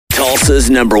Tulsa's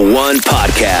 #1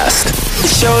 podcast.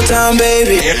 Showtime,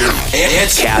 baby.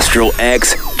 It's Castro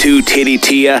X, Tiddie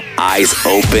Tia, Eyes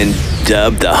Open,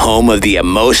 dubbed the home of the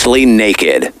emotionally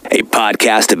naked. A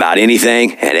podcast about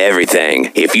anything and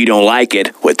everything. If you don't like it,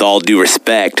 with all due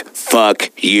respect, fuck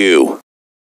you.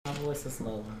 My voice is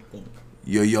low, I think.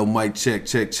 Yo, mic check.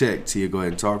 Tia, go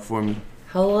ahead and talk for me.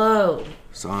 Hello.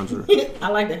 Sondra. I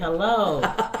like the hello.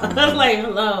 I was like,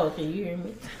 hello. Can you hear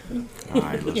me? All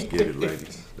right, let's get it,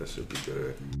 ladies. That should be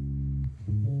good.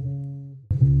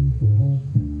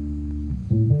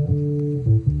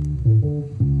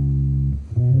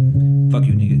 Fuck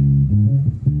you, nigga.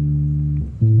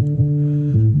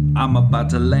 I'm about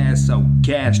to lasso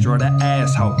Castro, the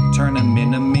asshole. Turn him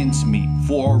into mincemeat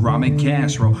for ramen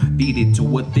Castro. Feed it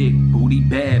to a thick booty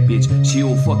bad bitch.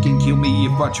 She'll fucking kill me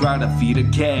if I try to feed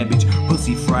her cabbage.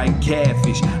 Pussy fried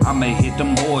catfish. I'ma hit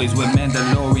them boys with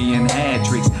Mandalorian hat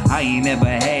tricks. I ain't never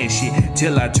had shit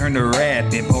till I turn to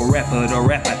rapping. Po rapper to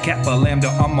rapper, kappa lambda.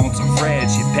 I'm on some frad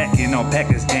shit. Packing on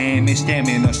packers damage.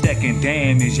 Stamina stacking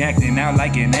damage. Acting out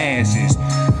like an asses.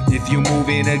 If you move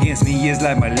it against me, it's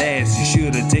like molasses.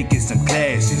 Should've taken some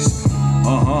classes.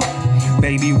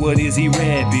 Baby, what is he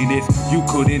rapping? If you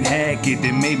couldn't hack it,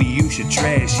 then maybe you should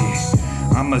trash it.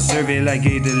 I'ma serve it like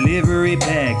a delivery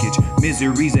package.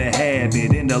 Misery's a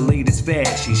habit in the latest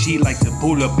fashion. She like to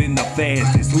pull up in the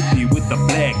fastest. Hoop me with the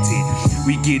black tip.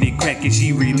 We get it crackin',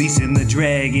 she releasing the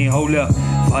dragon. Hold up,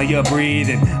 fire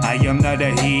breathing. I am not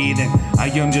a heathen. I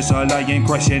am just a lion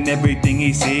crushing everything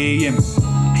he's saying.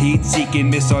 Heat-seeking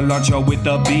missile launcher with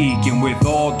a beacon. With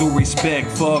all due respect,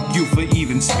 fuck you for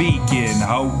even speaking,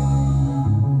 ho.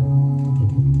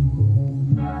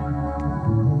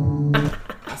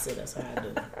 I said that's how I do.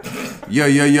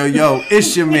 Yo,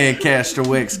 it's your man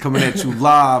Castro X coming at you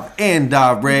live and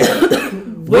direct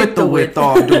with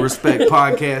all due respect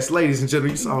podcast. Ladies and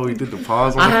gentlemen, you saw how we did the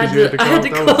pause. I had to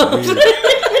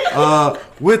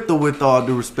With all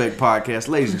due respect podcast,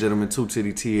 ladies and gentlemen,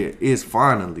 Tiddie Tia is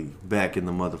finally back in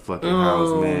the motherfucking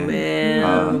house,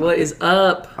 man. What is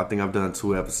up? I think I've done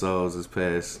 2 episodes this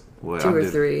past. Two or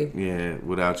three. Yeah,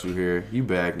 without you here. You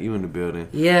back. You in the building.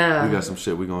 Yeah. We got some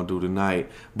shit we gonna do tonight.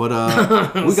 But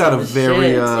we got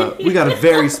a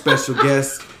very special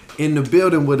guest in the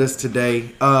building with us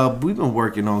today. We've been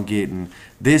working on getting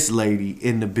this lady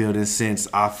in the building since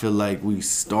I feel like we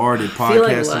started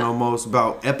podcasting almost.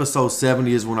 About episode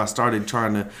 70 is when I started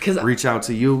trying to reach out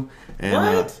to you.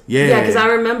 And, what? Yeah, because I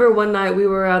remember one night we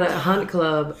were at a hunt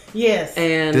club. Yes.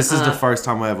 And this is the first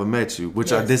time I ever met you,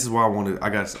 which yes. this is why I wanted. I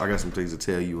got some things to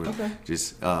tell you, and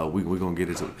just we're gonna get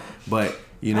into it. But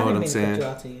you know what I'm saying? To cut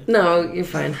you out to you. No, you're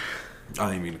fine.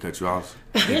 I didn't mean to cut you off.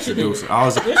 Yes, you did. I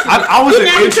was now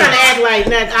in you trying to act like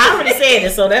that. I already said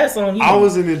it, so that's on you. I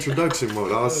was in introduction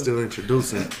mode. I was still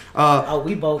introducing.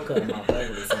 We both cut him off.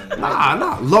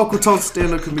 Nah. Local Tulsa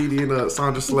stand-up comedian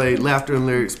Sondra Slade, Laughter and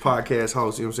Lyrics podcast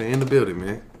host. You know what I'm saying? In the building,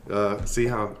 man. See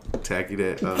how tacky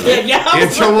that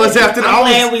intro was after that. I'm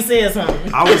glad we said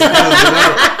something. I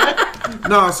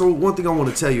was so one thing I want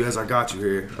to tell you as I got you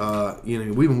here,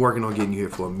 we've been working on getting you here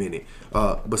for a minute.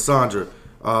 But Sondra,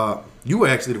 you were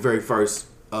actually the very first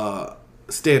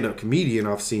stand-up comedian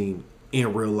I've seen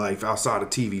in real life outside of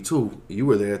TV too. You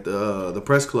were there at the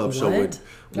press club show with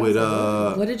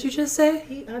what did you just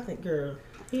say? I think, girl.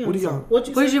 What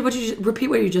you repeat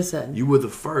what you just said? You were the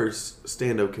first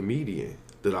stand-up comedian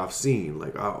that I've seen,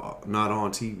 like not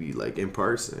on TV, like in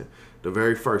person. The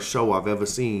very first show I've ever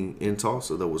seen in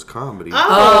Tulsa that was comedy.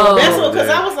 Oh, that's what, because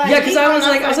I was like, because I was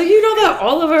like, you know that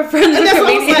all of our friends are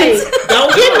comedians.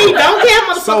 Don't get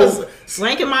motherfuckers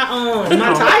slanking my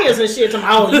tires and shit.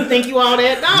 You think you all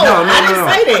that? No, I didn't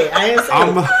say that. I didn't say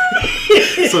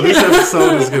that. So this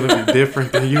episode is going to be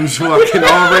different than usual. I can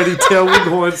already tell we're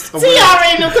going somewhere. See, I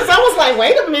already knew, because I was like,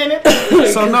 wait a minute.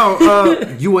 So no,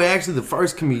 you were actually the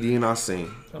first comedian I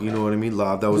seen. Okay. You know what I mean?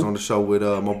 Live. That was on the show with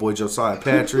my boy Josiah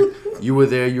Patrick. You were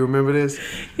there. You remember this?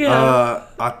 Yeah.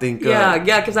 I think.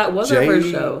 Because that was our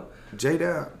first show.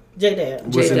 J-Dab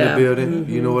was in the building.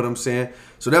 Mm-hmm. You know what I'm saying?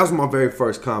 So that was my very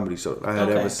first comedy show I had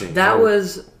ever seen. That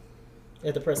was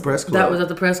at the press club. That was at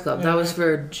the press club. Mm-hmm. That was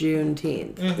for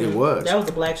Juneteenth. Mm-hmm. It was. That was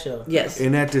the black show. Yes.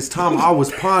 And at this time, I was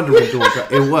pondering doing.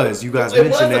 It was. You guys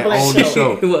mentioned that on the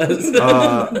show. It was.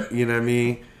 You know what I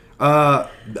mean?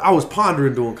 I was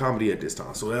pondering doing comedy at this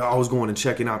time, so I was going and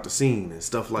checking out the scene and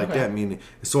stuff like that. Meaning,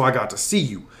 so I got to see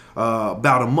you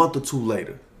about a month or 2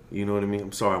 later. You know what I mean?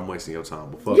 I'm sorry I'm wasting your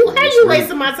time. But you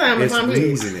wasting my time if I'm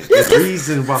here? It's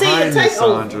reason behind this,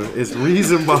 Sondra. It's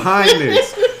reason behind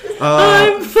this.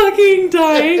 I'm fucking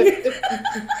dying.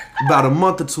 About a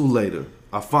month or 2 later,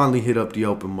 I finally hit up the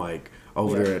open mic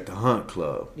over there at the Hunt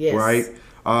Club. Yes. Right?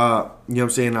 You know what I'm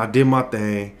saying? I did my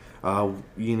thing.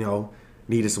 You know,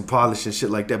 needed some polish and shit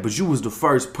like that. But you was the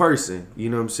first person, you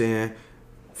know what I'm saying?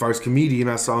 First comedian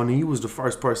I saw, and you was the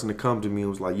first person to come to me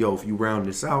and was like, yo, if you round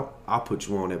this out, I'll put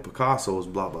you on at Picasso's,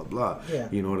 blah, blah, blah. Yeah.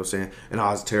 You know what I'm saying? And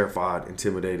I was terrified,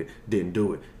 intimidated, didn't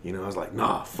do it. You know, I was like,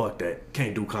 nah, fuck that.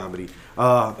 Can't do comedy.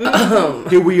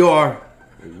 Here we are,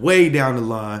 way down the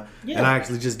line. Yeah. And I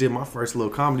actually just did my first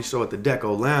little comedy show at the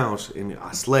Deco Lounge, and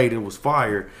I slayed and it was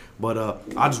fire. But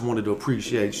I just wanted to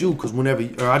appreciate you, because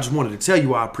I just wanted to tell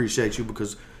you I appreciate you,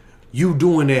 because you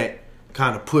doing that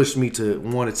kind of pushed me to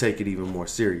want to take it even more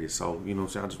serious. So, you know what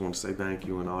I'm saying? I just want to say thank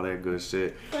you and all that good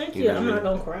shit. Thank you. I'm not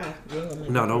going to cry.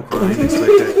 No, don't cry. I didn't expect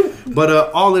that.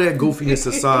 But all of that goofiness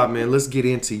aside, man, let's get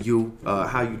into you.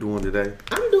 How you doing today?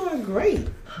 I'm doing great.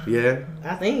 Yeah?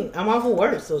 I think I'm off of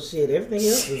work, so shit, everything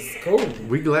else is cool.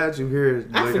 We glad you're here.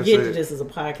 I forget that this is a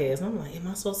podcast. And I'm like, am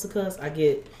I supposed to cuss?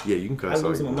 Yeah, you can cuss. I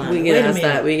lose my mind. We get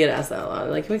asked that a lot.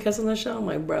 Like, can we cuss on the show? I'm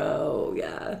like, bro,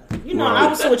 yeah. You know, I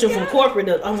was switching from corporate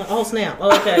to, I'm like, oh snap,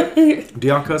 okay. Do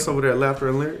y'all cuss over there at Laughter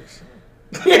and Lyrics?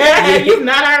 You've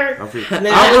not heard. We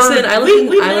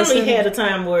literally had a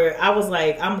time where I was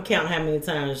like, I'm counting how many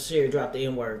times Sherry dropped the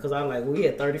N word, because I'm like, we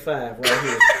had 35 right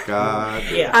here. God.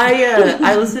 Yeah.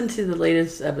 I listened to the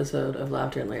latest episode of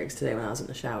Laughter and Lyrics today when I was in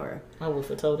the shower. Oh, with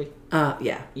for Toadie?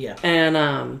 Yeah. Yeah. And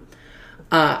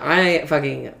I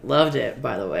fucking loved it,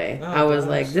 by the way. I was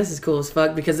like, this is cool as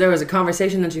fuck, because there was a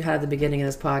conversation that you had at the beginning of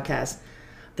this podcast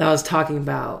that was talking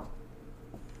about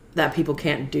that people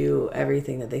can't do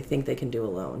everything that they think they can do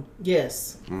alone.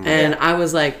 Yes. Mm-hmm. And I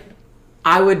was like,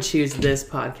 I would choose this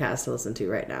podcast to listen to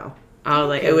right now. I was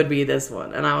like, it would be this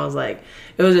one. And I was like,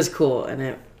 it was just cool, and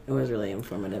it was really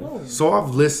informative. Oh. So I've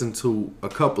listened to a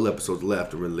couple episodes of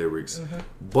Laughter and Lyrics,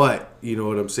 but you know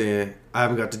what I'm saying? I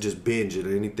haven't got to just binge it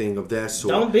or anything of that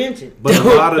sort. Don't binge it. But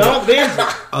don't binge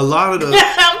it. A lot of the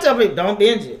I'm telling you, don't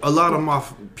binge it. A lot of my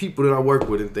people that I work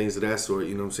with and things of that sort,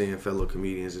 you know what I'm saying, fellow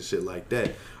comedians and shit like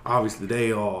that, obviously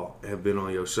they all have been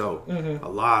on your show. A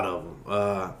lot of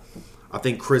them. I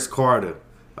think Chris Carter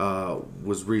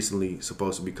was recently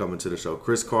supposed to be coming to the show.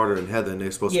 Chris Carter and Heather, and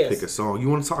they're supposed to pick a song. You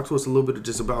want to talk to us a little bit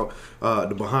just about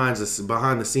the behind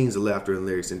the scenes of Laughter and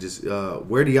Lyrics, and just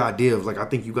where the idea of, like, I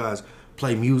think you guys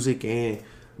play music and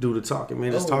do the talking,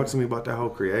 man. Just talk to me about that whole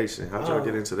creation. How'd y'all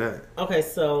get into that? Okay,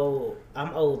 so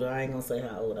I'm older. I ain't gonna say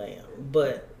how old I am,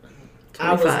 but 25.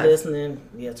 I was listening.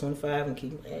 Yeah, 25 and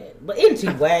keep adding. But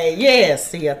anyway,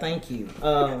 yes. Yeah, thank you.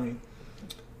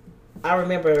 I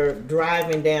remember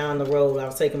driving down the road. I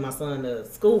was taking my son to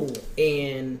school,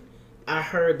 and I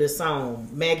heard this song,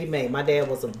 Maggie May. My dad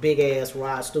was a big ass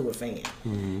Rod Stewart fan,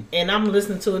 and I'm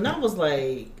listening to it, and I was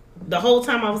like, the whole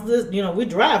time I was listening, you know, we're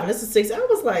driving. This is 6. I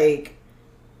was like,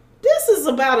 this is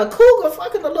about a cougar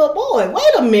fucking a little boy.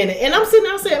 Wait a minute, and I'm sitting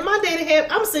there saying, my daddy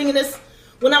I'm singing this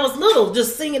when I was little,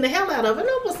 just singing the hell out of it, and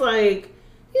I was like,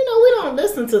 you know, we don't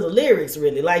listen to the lyrics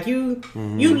really. Like you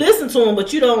listen to them,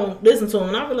 but you don't listen to them.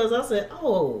 And I realized, I said,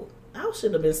 oh, I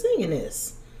should have been singing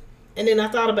this. And then I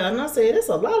thought about it, and I said, there's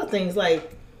a lot of things.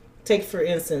 Like, take for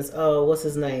instance, what's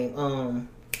his name?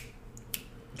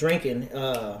 Drinking.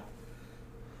 I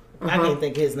can't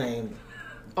think of his name.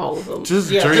 All of them. Just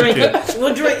drinking.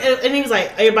 Well, and he was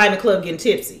like, everybody in the club getting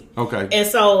tipsy. Okay. And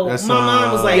so my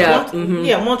mom was like,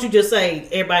 won't you just say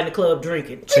everybody in the club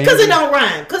drinking? Because it don't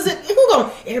rhyme. Because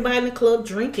everybody in the club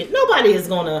drinking? Nobody is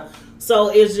going to. So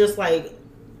it's just like,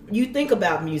 you think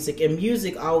about music, and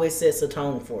music always sets a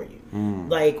tone for you.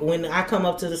 Like, when I come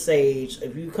up to the stage,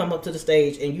 if you come up to the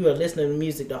stage and you are listening to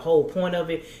music, the whole point of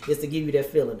it is to give you that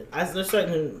feeling. There's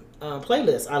certain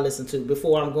playlists I listen to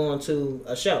before I'm going to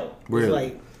a show. Really? It's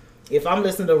like, if I'm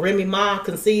listening to Remy Ma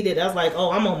Conceited, I was like,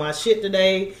 oh, I'm on my shit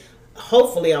today.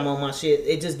 Hopefully I'm on my shit.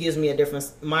 It just gives me a different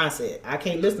mindset. I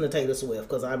can't listen to Taylor Swift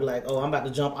because I'd be like, oh, I'm about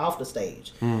to jump off the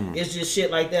stage. It's just shit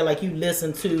like that. Like, you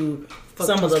listen to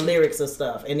some of the lyrics and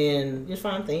stuff, and then you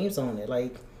find themes on it.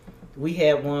 Like, we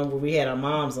had one where we had our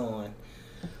moms on.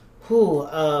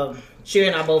 Sherry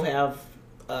and I both have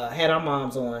had our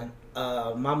moms on.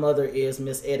 My mother is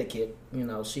Miss Etiquette. You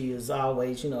know, she is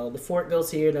always, you know, the fork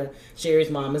goes here, and Sherry's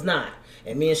mom is not.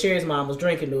 And me and Sherry's mom was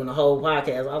drinking during the whole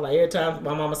podcast. I was like, every time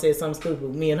my mama said something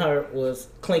stupid, me and her was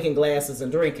clinking glasses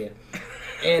and drinking.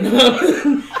 And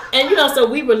and you know, so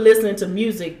we were listening to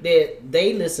music that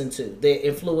they listened to,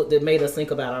 that made us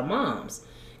think about our moms.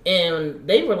 And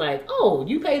they were like, oh,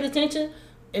 you paid attention?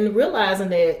 And realizing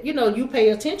that, you know, you pay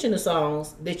attention to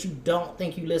songs that you don't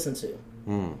think you listen to.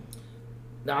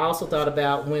 I also thought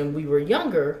about when we were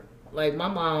younger, like my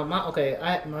mom,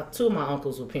 two of my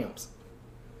uncles were pimps.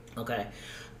 Okay.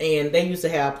 And they used to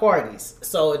have parties.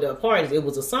 So at the parties, it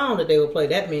was a song that they would play.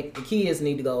 That meant the kids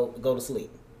need to go to sleep.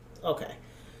 Okay.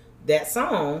 That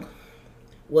song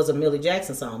was a Millie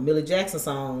Jackson song. Millie Jackson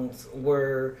songs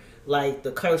were like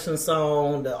the cursing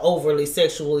song, the overly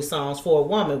sexually songs for a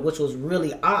woman, which was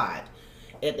really odd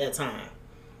at that time.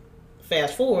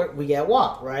 Fast forward, we got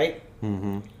WAP, right?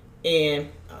 Mm-hmm. And,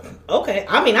 okay,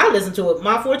 I mean, I listened to it.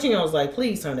 My 14-year-old was like,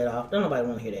 please turn it off. Don't nobody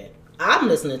want to hear that. I'm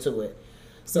listening to it.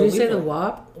 So Did you say the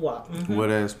WAP? WAP. Mm-hmm. Wet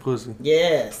ass pussy.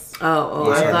 Yes. Oh,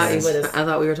 yes. I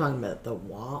thought we were talking about the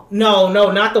WAP. No,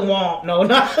 not the WAP. No,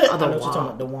 not the I know what you're WAP. talking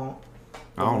about, the WAP.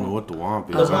 I don't know what the WAP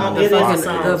is. The WAP is a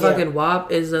song. The fucking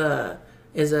WAP is a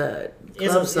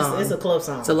club song. It's a club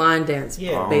song. It's a line dance,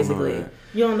 basically.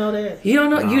 You don't know that? You don't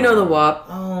know? You know the WAP.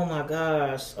 Oh my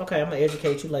gosh. Okay, I'm gonna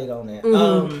educate you later on that.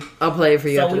 I'll play it for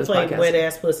you after this podcast. So we played Wet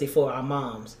Ass Pussy for our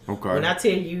moms. Okay. When I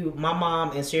tell you, my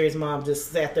mom and Sherry's mom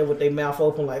just sat there with their mouth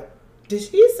open like, did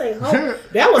she say ho?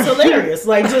 That was hilarious.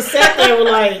 Like, just sat there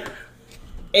with like,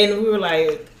 and we were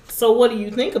like, so what do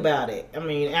you think about it? I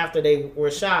mean, after they were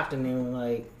shocked and they were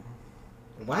like,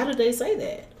 why did they say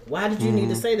that? Why did you need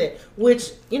to say that?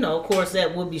 Which, of course,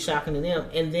 that would be shocking to them.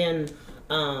 And then,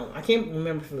 I can't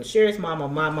remember if it was Sherry's mom or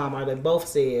my mom, or they both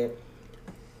said,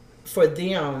 for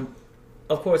them,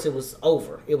 of course, it was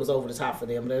over. It was over the top for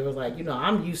them. They were like,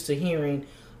 I'm used to hearing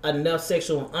enough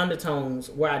sexual undertones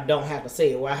where I don't have to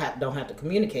say it, where I don't have to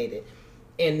communicate it.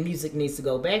 And music needs to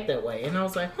go back that way. And I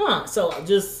was like, So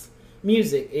just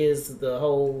music is the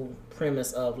whole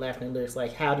premise of Laughing Lyrics.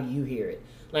 Like, how do you hear it?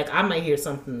 Like, I might hear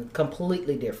something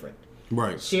completely different.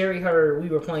 Right. Sherry heard we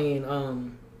were playing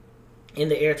In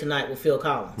the Air Tonight with Phil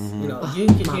Collins. Mm-hmm. You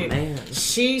can hear. Man.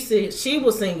 She said she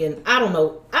was singing. I don't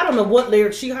know what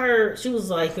lyrics she heard. She was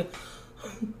like,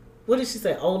 what did she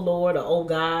say? Oh Lord or Oh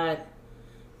God.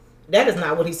 That is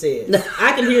not what he said.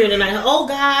 I can hear it and oh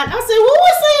God. I said, well,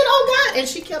 we're saying oh God, and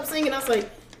she kept singing. I was like,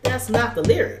 that's not the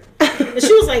lyric. And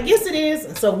she was like, yes, it is.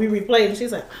 And so we replayed, and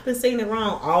she's like, I've been saying it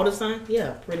wrong all the time.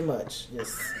 Yeah, pretty much.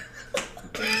 Yes.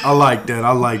 I like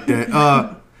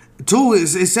that. Two,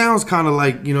 it sounds kind of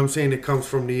like, what I'm saying, it comes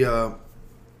from the,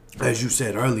 as you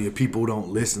said earlier, people don't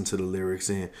listen to the lyrics,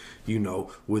 and,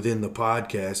 within the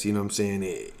podcast, what I'm saying,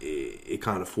 it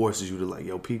kind of forces you to like,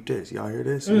 yo, peep this, y'all hear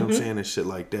this? You know what I'm saying, and shit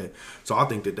like that. So I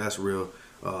think that's real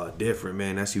different,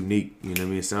 man. That's unique. You know what I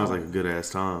mean? It sounds like a good ass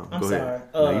time. I'm Go sorry.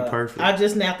 ahead. No, you perfect. I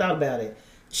just now thought about it.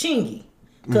 Chingy.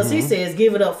 Because he says,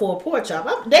 give it up for a pork chop.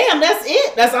 Damn, that's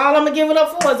it. That's all I'm going to give it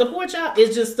up for is a pork chop.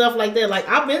 It's just stuff like that. Like,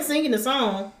 I've been singing the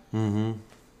song. Mm-hmm.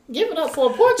 Give it up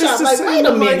for a pork chop. Like, wait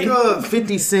a minute. Like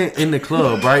 50 Cent in the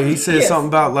club, right? He said something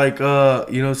about like, you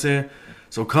know what I'm saying?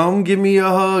 So come give me a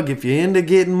hug if you're into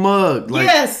getting mugged. Like,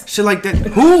 shit like that.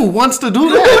 Who wants to do that?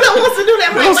 Who wants to do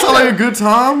that? That don't sound like a good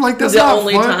time. Like, that's the not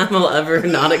only fun. time I'll ever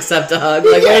not accept a hug.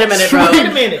 Like, wait a minute, bro. Wait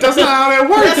a minute. That's not how that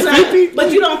works.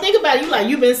 But you don't think about it.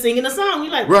 You've been singing a song.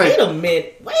 You're like, wait a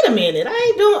minute. I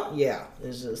ain't doing. Yeah,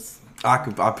 it's just. I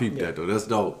peeped that though. That's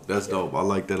dope. That's dope. I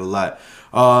like that a lot.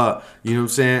 You know what I'm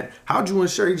saying? How'd you and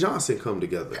Sherry Johnson come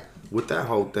together with that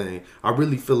whole thing? I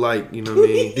really feel like, you know what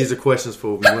I mean? These are questions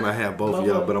for me when I have both of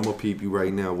y'all, but I'm gonna peep you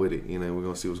right now with it. We're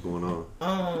gonna see what's going on.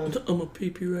 I'm gonna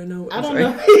peep you right now. I don't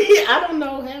know. I don't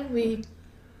know. Have we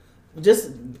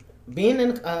just being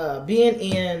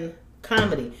in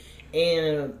comedy,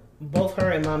 and both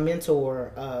her and my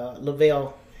mentor,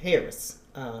 Lavelle Harris.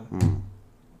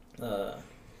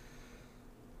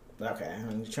 Okay,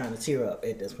 I'm trying to tear up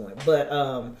at this point. But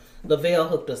Lavelle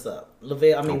hooked us up.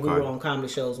 Lavelle, we were on comedy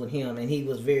shows with him, and he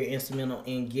was very instrumental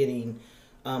in getting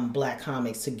black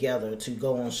comics together to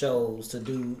go on shows, to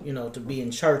do, to be in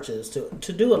churches,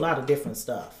 to do a lot of different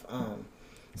stuff.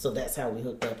 So that's how we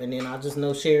hooked up. And then I just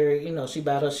know Sherry, she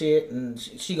about her shit, and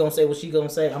she gonna say what she gonna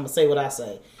say. I'm gonna say what I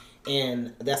say.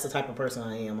 And that's the type of person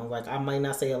I am. I'm like, I might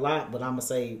not say a lot, but I'm gonna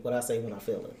say what I say when I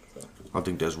feel it. So. I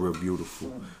think that's real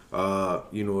beautiful.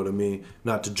 You know what I mean?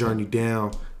 Not to journey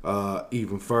down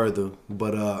even further,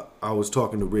 but I was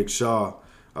talking to Rick Shaw,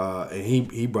 and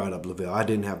he brought up Lavelle. I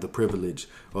didn't have the privilege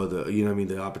or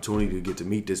the opportunity to get to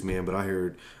meet this man, but I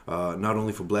heard not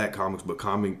only for black comics, but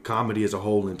comedy as a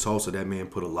whole in Tulsa, that man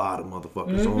put a lot of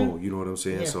motherfuckers on. You know what I'm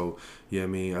saying? Yeah. So,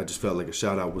 I just felt like a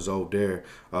shout out was over there.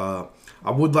 I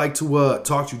would like to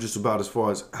talk to you just about as far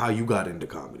as how you got into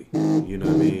comedy. You know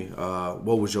what I mean?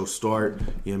 What was your start?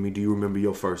 You know what I mean? Do you remember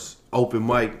your first open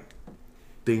mic?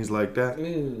 Things like that?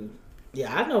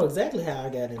 Yeah, I know exactly how I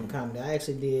got into comedy. I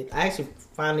actually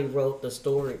finally wrote a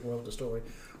story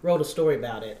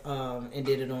about it, and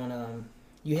did it on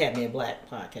You Had Me in Black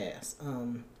podcast.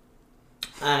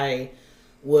 I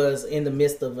was in the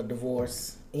midst of a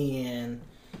divorce, and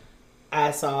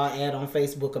I saw an ad on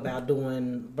Facebook about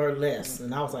doing burlesque,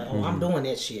 and I was like, I'm doing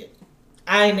that shit.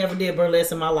 I ain't never did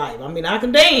burlesque in my life. I mean, I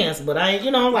can dance, but I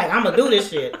ain't, I'm like, I'm gonna do this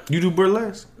shit. You do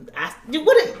burlesque?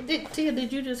 Tia,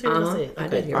 did you just hear what I said? Okay. I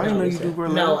did hear I didn't know you do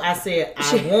burlesque. No, I said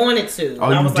I wanted to. Oh,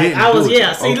 I was you didn't I was do it.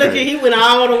 yeah. See, Okay. look at he went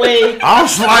all the way. I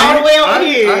was like, all the way over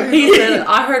here. He said,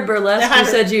 I heard burlesque. You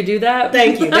said you do that?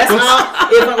 Thank you. That's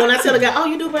all. When I tell a guy, oh,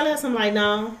 you do burlesque? I'm like,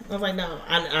 no. I was like, no.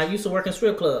 I used to work in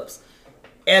strip clubs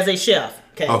as a chef.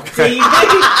 Okay. See,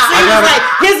 like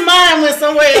his mind went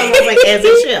somewhere else. I was like, as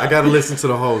a chef. I gotta listen to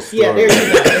the whole story. Yeah, there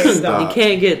you go. You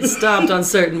can't get stopped on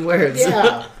certain words.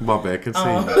 Yeah. My bad.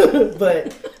 Continue.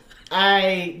 But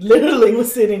I literally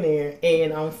was sitting there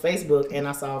and on Facebook and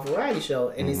I saw a variety show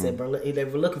and they said they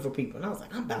were looking for people and I was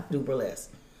like, I'm about to do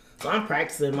burlesque. So I'm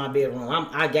practicing in my bedroom.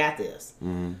 I got this.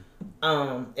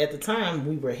 At the time,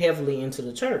 we were heavily into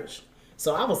the church.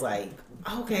 So I was like,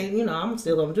 okay, I'm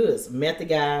still going to do this. Met the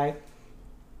guy.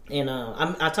 And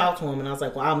I talked to him, and I was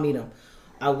like, well, I'll meet him.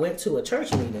 I went to a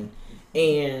church meeting,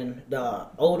 and the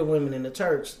older women in the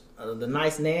church, the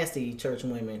nice, nasty church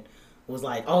women, was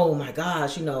like, oh, my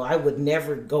gosh, I would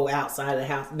never go outside of the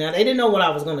house. Now, they didn't know what I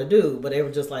was going to do, but they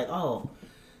were just like, oh.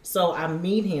 So I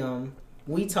meet him,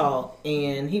 we talk,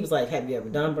 and he was like, have you ever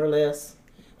done burlesque?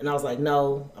 And I was like,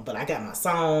 no, but I got my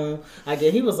song.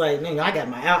 He was like, man, I got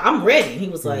my album. I'm ready. He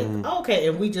was like, okay.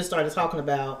 And we just started talking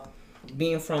about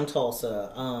being from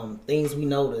Tulsa, things we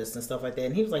noticed and stuff like that.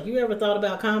 And he was like, you ever thought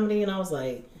about comedy? And I was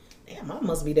like, damn, I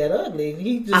must be that ugly. And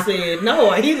he just said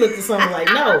no. He looked at something like,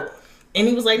 no. And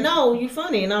he was like, no, you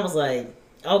funny. And I was like,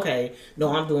 okay,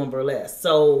 no, I'm doing burlesque.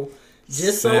 So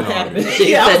just so happened.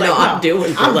 Yeah, I was like, I'm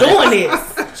doing burlesque. I'm doing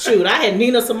this. Shoot, I had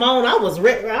Nina Simone. I was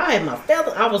ready. I had my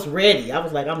feather. I was ready. I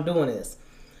was like, I'm doing this.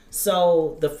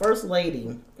 So the first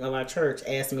lady of our church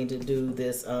asked me to do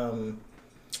this,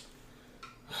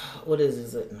 what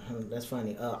is it? That's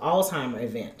funny. Alzheimer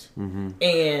event.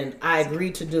 And I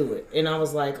agreed to do it. And I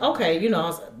was like, okay,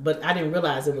 but I didn't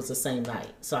realize it was the same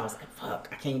night. So I was like, fuck,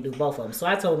 I can't do both of them. So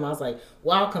I told him, I was like,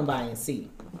 well, I'll come by and see.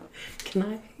 Can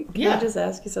I just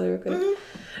ask you something real quick?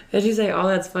 Did you say, oh,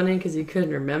 that's funny because you couldn't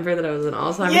remember that I was an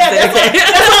Alzheimer's? Yeah, that's what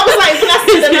I was like. When I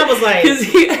said that, I was like... Because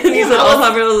he said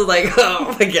Alzheimer's, I was like,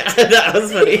 oh my God, that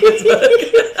was funny. Because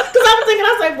I was thinking,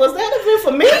 I was like, was that a bit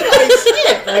for me? Like,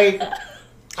 shit,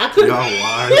 I couldn't...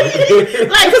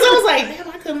 because I was like, damn,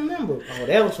 I couldn't remember. Oh,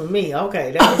 that was for me.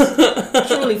 Okay, that was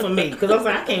truly for me. Because I was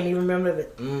like, I can't even remember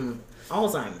that.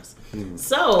 Alzheimer's.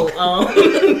 So,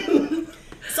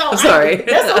 I'm sorry.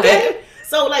 That's okay.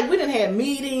 So, we didn't have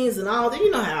meetings and all that.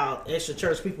 You know how extra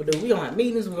church people do. We don't have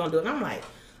meetings. We're going to do it. And I'm like,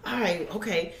 all right,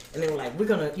 okay. And they were like, we're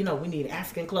going to, we need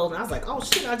African clothing. I was like, oh,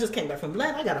 shit, I just came back from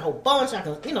Atlanta. I got a whole bunch I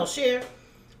can, share.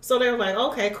 So they were like,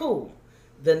 okay, cool.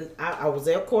 Then I was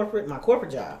at my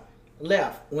corporate job.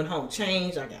 Left, went home,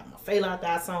 changed. I got my Fela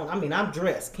Dot song. I mean, I'm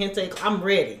dressed. I'm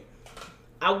ready.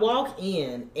 I walk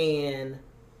in and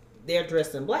they're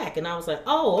dressed in black. And I was like,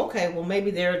 oh, okay, well,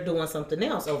 maybe they're doing something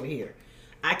else over here.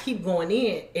 I keep going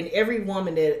in, and every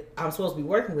woman that I'm supposed to be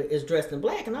working with is dressed in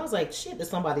black. And I was like, shit, did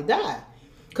somebody die?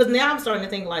 Because now I'm starting to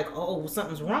think like, oh,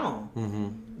 something's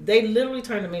wrong. They literally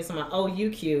turned to me and said, oh, you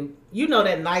cute. You know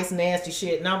that nice, nasty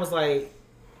shit. And I was like,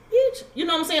 bitch. You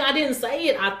know what I'm saying? I didn't say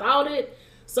it. I thought it.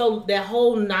 So that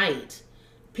whole night,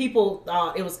 people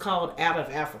thought it was called Out of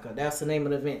Africa. That's the name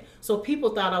of the event. So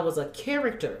people thought I was a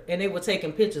character, and they were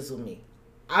taking pictures with me.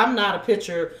 I'm not a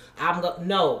picture. I'm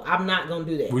not gonna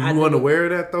do that. Were you unaware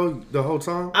of that though the whole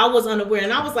time? I was unaware,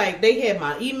 and I was like, they had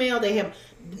my email.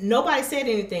 Nobody said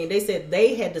anything. They said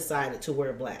they had decided to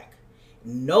wear black.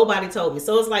 Nobody told me.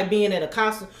 So it's like being at a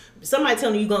costume. Somebody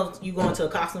telling you going to a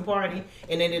costume party,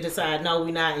 and then they decide no,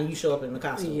 we not, and you show up in the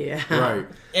costume. Yeah, right.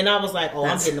 And I was like, oh,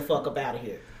 I'm getting the fuck up out of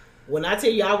here. When I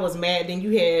tell you I was mad, then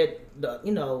you had the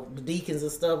deacons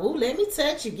and stuff. Ooh, let me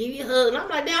touch you, give you a hug, and I'm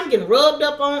like, damn, I'm getting rubbed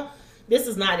up on. This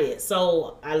is not it.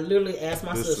 So I literally asked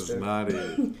my sister. This is not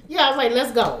it. Yeah, I was like,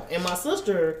 let's go. And my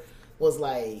sister was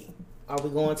like, are we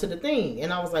going to the thing?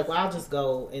 And I was like, well, I'll just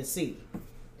go and see.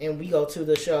 And we go to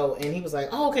the show, and he was like,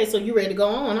 oh, okay, so you ready to go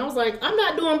on? I was like, I'm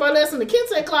not doing burlesque in the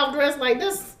kente cloth dress like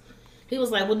this. He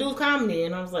was like, well, do comedy.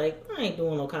 And I was like, I ain't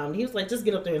doing no comedy. He was like, just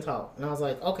get up there and talk. And I was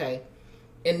like, okay.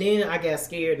 And then I got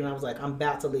scared, and I was like, I'm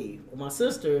about to leave. Well, my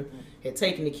sister had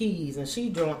taken the keys, and she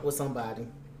drunk with somebody.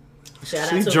 She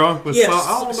shout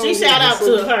out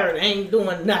to her. Ain't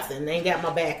doing nothing. Ain't got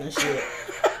my back and shit.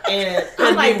 And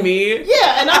I'm like, me?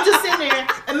 Yeah. And I'm just sitting there.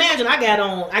 Imagine I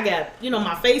got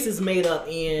my face is made up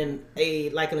in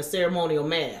a ceremonial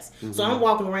mask. Mm-hmm. So I'm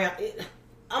walking around.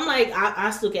 I'm like,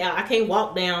 I still out. I can't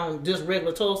walk down just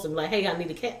regular toast and be like, hey, I need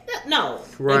a cat. No.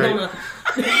 Right. You know what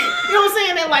I'm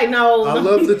saying? They're like, no. I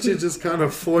love that you're just kind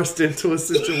of forced into a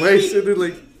situation and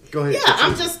like. Go ahead. Yeah,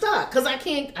 I'm just stuck because I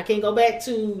can't go back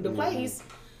to the place.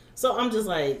 So I'm just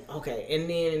like, okay. And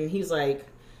then he's like,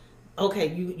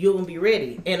 okay, you're gonna be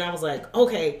ready. And I was like,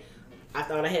 okay. I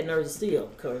thought I had nerves of steel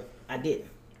because I didn't.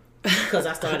 Because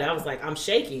I was like, I'm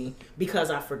shaking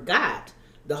because I forgot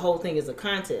the whole thing is a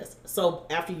contest. So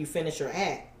after you finish your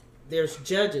act, there's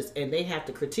judges and they have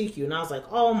to critique you. And I was like,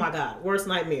 oh my God, worst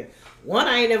nightmare. One,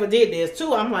 I ain't never did this.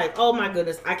 Two, I'm like, oh my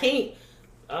goodness, I can't.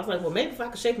 I was like, well, maybe if I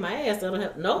could shake my ass, that'll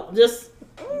help. Nope, just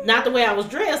not the way I was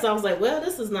dressed. I was like, well,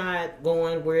 this is not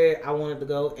going where I wanted to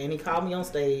go. And he called me on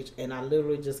stage and I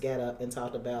literally just got up and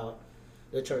talked about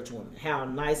the church women, how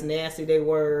nice, nasty they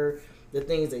were, the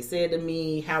things they said to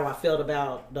me, how I felt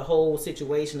about the whole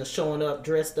situation of showing up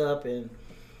dressed up, and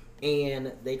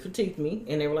they critiqued me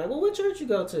and they were like, well, what church you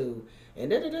go to? And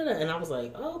da-da-da-da. And I was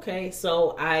like, oh, okay.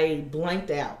 So I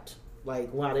blanked out like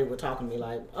while they were talking to me,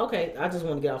 like, okay, I just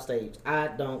want to get off stage. I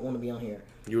don't want to be on here.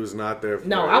 You was not there for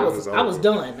No, I was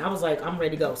done. I was like, I'm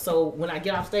ready to go. So when I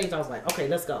get off stage, I was like, okay,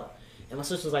 let's go. And my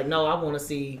sister was like, no, I want to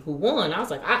see who won. I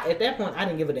was like, at that point, I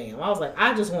didn't give a damn. I was like,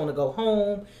 I just want to go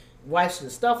home, wipe the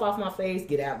stuff off my face,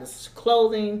 get out the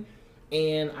clothing,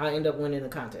 and I end up winning the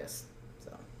contest.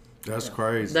 So that's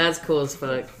crazy. That's cool as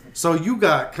fuck. So you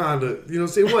got kind of, you know what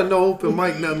I'm saying? It wasn't no open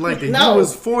mic, nothing like that. No. You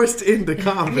was forced into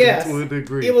comedy to a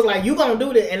degree. It was like, you gonna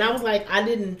do that. And I was like, I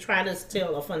didn't try to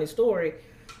tell a funny story.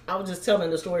 I was just telling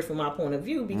the story from my point of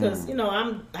view because, you know,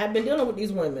 I've been dealing with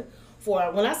these women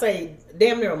for, when I say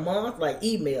damn near a month, like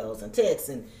emails and texts.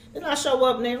 And then I show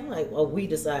up and I'm like, well, we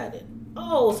decided.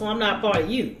 Oh, so I'm not part of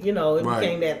you. You know, it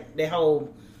became that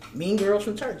whole Mean Girls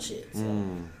from Church shit.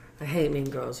 So. I hate Mean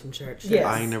Girls from Church. Yes.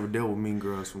 I ain't never dealt with Mean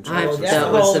Girls from Church. I've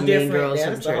dealt with some Mean Girls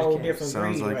from Church camp.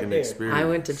 Sounds like an experience. I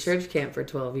went to church camp for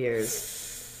 12 years.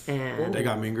 And they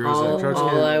got Mean Girls at church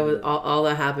camp? All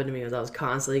that happened to me was I was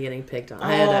constantly getting picked on.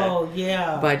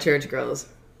 By church girls.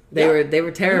 They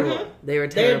were terrible. Mm-hmm. They were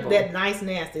terrible. That nice,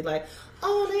 nasty, like,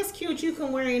 oh, that's cute. You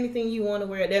can wear anything you want to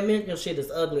wear. That means your shit is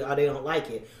ugly or they don't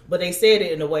like it. But they said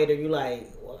it in a way that you're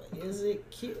like, well, is it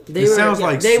cute?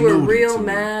 They were real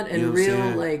mad and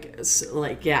real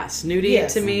snooty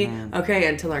to me. Mm-hmm. Okay,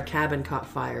 until our cabin caught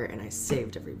fire and I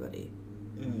saved everybody.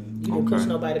 You didn't push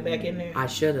nobody back in there? I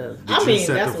should have. Did you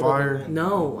set the fire?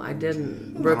 No, I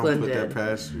didn't. Brooklyn did. That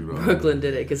past you, Brooklyn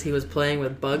did it because he was playing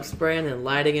with bug spray and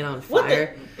lighting it on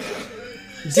fire.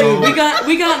 Dude, we got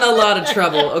in a lot of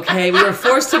trouble, okay? We were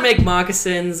forced to make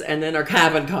moccasins and then our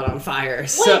cabin caught on fire.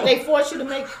 Wait, they forced you to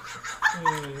make...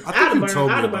 I think you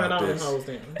told me about this.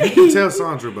 You tell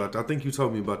Sondra about that. I think you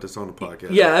told me about this on the podcast.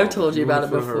 Yeah, I've told you about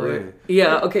it before.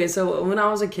 Yeah, okay, so when I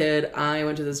was a kid, I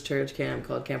went to this church camp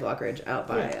called Camp Lockridge out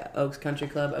by Oaks Country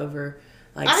Club over...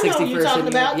 Like I know 61st you're talking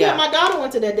about. Yeah, my daughter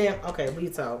went to that damn... Okay, we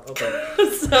talk. Okay.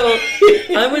 So,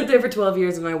 I went there for 12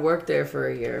 years and I worked there for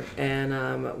a year. And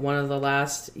one of the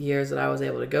last years that I was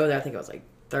able to go there, I think I was like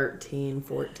 13,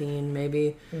 14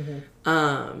 maybe.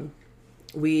 Mm-hmm.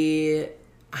 We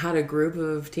had a group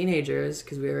of teenagers,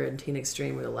 because we were in Teen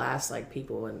Extreme, we were the last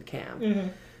people in camp. Mm-hmm.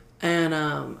 And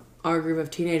our group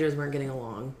of teenagers weren't getting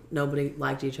along. Nobody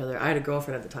liked each other. I had a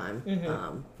girlfriend at the time.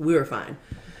 Mm-hmm. We were fine.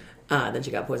 Then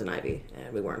she got poison ivy,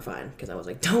 and we weren't fine because I was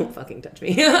like, "Don't fucking touch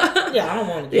me." Yeah, I don't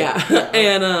want to do that.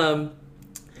 And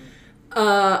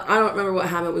I don't remember what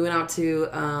happened. We went out to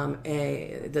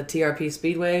the TRP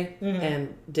Speedway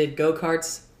and did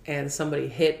go-karts, and somebody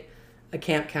hit a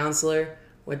camp counselor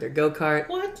with their go-kart.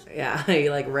 What? Yeah, he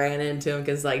ran into him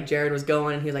because Jared was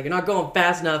going, and he was like, "You're not going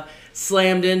fast enough."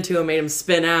 Slammed into him, made him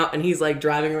spin out, and he's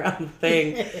driving around the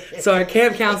thing. So our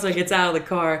camp counselor gets out of the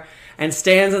car and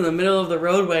stands in the middle of the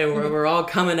roadway where we're all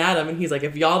coming at him. And he's like,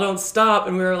 if y'all don't stop.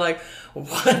 And we were like,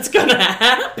 what's going to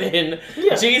happen?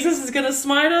 Yeah. Jesus is going to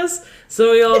smite us?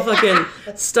 So we all fucking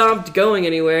stopped going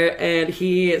anywhere. And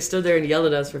he stood there and yelled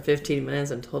at us for 15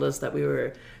 minutes and told us that we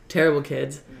were terrible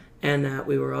kids and that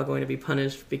we were all going to be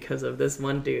punished because of this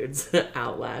one dude's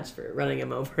outlatch for running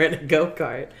him over in a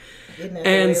go-kart.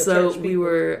 And so we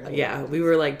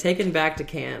were taken back to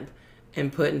camp and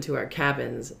put into our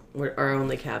cabins, our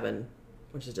only cabin,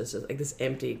 which is just this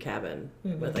empty cabin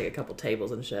with a couple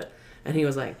tables and shit. And he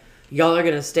was like, y'all are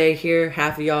going to stay here.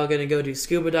 Half of y'all are going to go do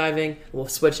scuba diving. We'll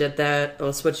switch you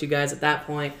guys at that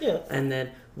point. Yeah. And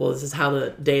then, this is how the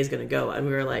day is going to go. And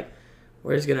we were like,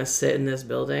 we're just going to sit in this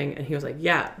building. And he was like,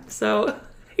 yeah. So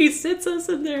he sits us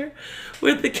in there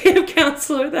with the camp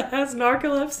counselor that has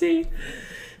narcolepsy.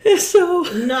 So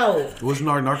no. What's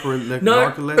narcolepsy?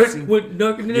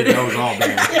 Yeah, that was all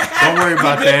bad. Don't worry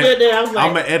about that.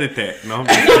 I'm gonna edit that. No, I'm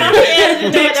just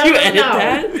Did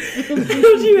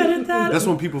you edit that? That's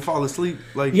when people fall asleep.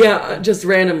 Like just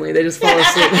randomly, they just fall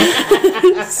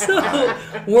asleep. So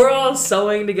we're all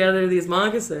sewing together these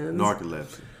moccasins.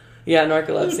 Narcolepsy. Yeah,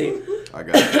 narcolepsy. I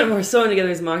got it. We're sewing together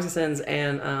these moccasins,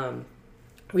 and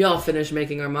we all finish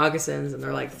making our moccasins, and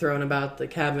they're like thrown about the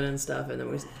cabin and stuff, and then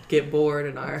we get bored,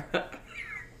 and our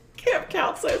camp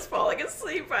counselor is falling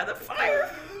asleep by the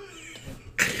fire.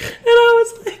 And I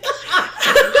was like,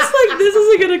 this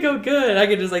isn't gonna go good. I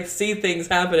could just like see things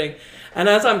happening. And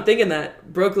as I'm thinking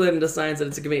that, Brooklyn decides that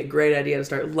it's gonna be a great idea to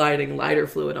start lighting lighter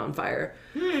fluid on fire.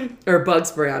 Or bug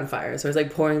spray on fire. So it's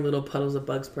like pouring little puddles of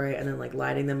bug spray and then like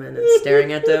lighting them and then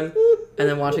staring at them and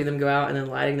then watching them go out and then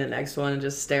lighting the next one and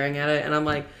just staring at it. And I'm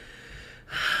like,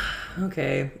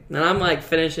 okay. And I'm like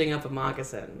finishing up a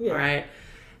moccasin, right?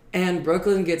 And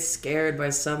Brooklyn gets scared by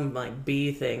some like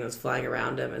bee thing that's flying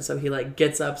around him, and so he like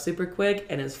gets up super quick,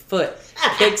 and his foot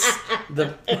kicks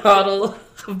the bottle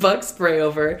of bug spray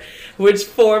over, which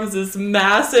forms this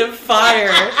massive fire.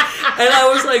 And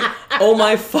I was like, "Oh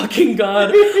my fucking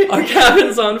god, our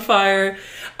cabin's on fire!"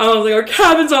 I was like, "Our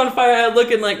cabin's on fire!" I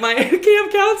look and like my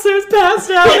camp counselor's passed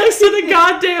out next to the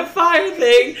goddamn fire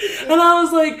thing, and I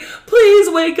was like, "Please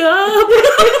wake up!" I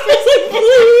was like,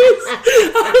 "Please!"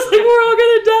 I was like, "We're all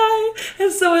gonna die!"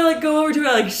 And so I like go over to her,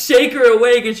 I like shake her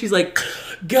awake, and she's like,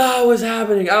 "God, what's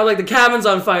happening?" I was like, "The cabin's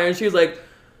on fire," and she was like,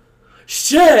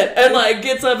 "Shit!" and like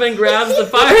gets up and grabs the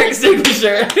fire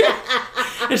extinguisher,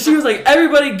 and she was like,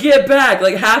 "Everybody get back!"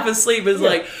 Like half asleep is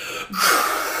like.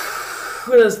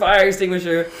 With his fire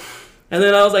extinguisher, and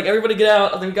then I was like, "Everybody get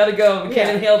out! We gotta go. We can't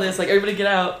inhale this. Like, everybody get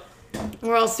out."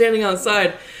 We're all standing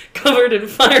outside, covered in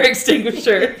fire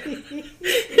extinguisher.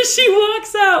 And she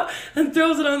walks out and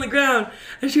throws it on the ground,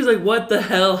 and she was like, "What the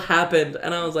hell happened?"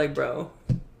 And I was like, "Bro,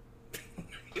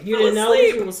 you didn't know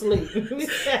you were asleep. You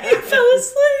fell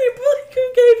asleep. Like,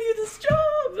 who gave you this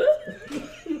job?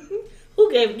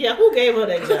 Who gave her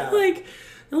that job?"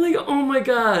 I'm like, oh my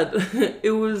god,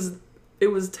 It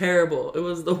was terrible. It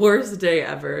was the worst day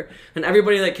ever. And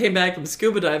everybody that came back from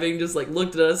scuba diving just like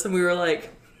looked at us and we were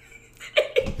like,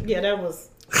 hey. Yeah, that was...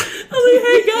 I was like,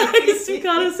 "Hey guys, you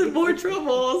got us in more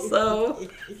trouble." So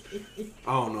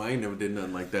I don't know. I ain't never did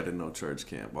nothing like that in no church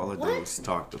camp. All I did was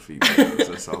talk to females.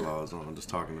 That's all I was on, just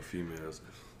talking to females.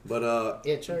 But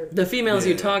at church, the females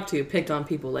you talked to picked on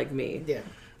people like me. Yeah.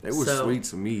 They were sweet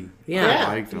to me. Yeah.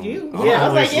 I liked them. You. Yeah, I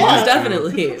was like, yeah.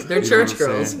 Definitely. They're church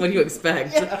girls. What do you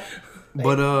expect? Yeah.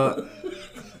 But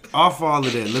off all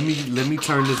of that, let me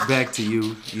turn this back to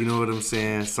you. You know what I'm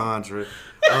saying, Sondra?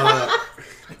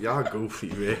 Y'all goofy,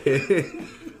 man.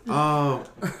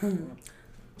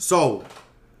 So,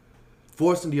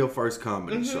 forced into your first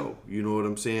comedy show. You know what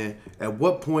I'm saying? At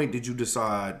what point did you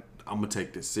decide I'm gonna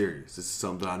take this serious? This is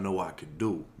something I know I could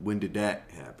do. When did that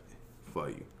happen for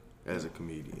you as a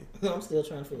comedian? I'm still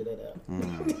trying to figure that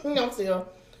out. I'm still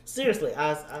seriously.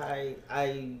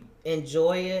 I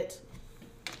enjoy it.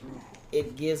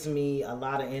 It gives me a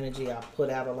lot of energy. I put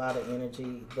out a lot of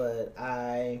energy, but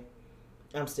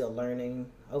I'm still learning.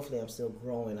 Hopefully I'm still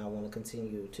growing. I want to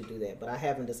continue to do that. But I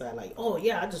haven't decided like, oh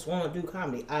yeah, I just want to do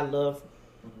comedy. I love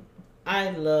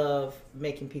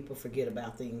making people forget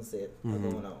about things that are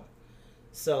going on.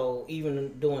 So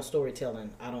even doing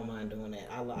storytelling, I don't mind doing that.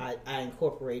 I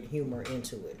incorporate humor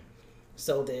into it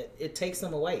so that it takes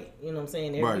them away. You know what I'm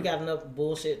saying? If you got enough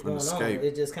bullshit going on,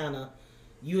 it just kind of,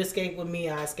 you escape with me,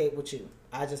 I escape with you.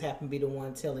 I just happen to be the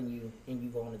one telling you, and you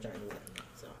go on the journey with me.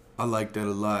 So I like that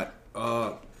a lot.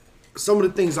 Some of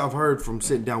the things I've heard from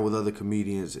sitting down with other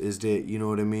comedians is that, you know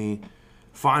what I mean,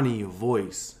 finding your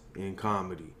voice in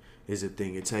comedy is a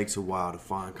thing. It takes a while to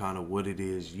find kind of what it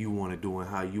is you want to do and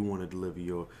how you want to deliver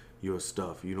your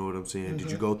stuff. You know what I'm saying? Did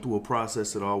you go through a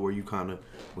process at all where you kind of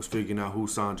was figuring out who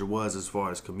Sondra was as far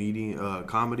as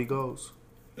comedy goes?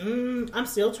 I'm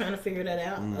still trying to figure that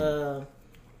out.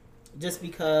 Just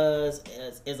because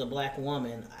as a black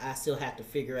woman, I still have to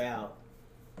figure out,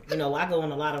 you know, I go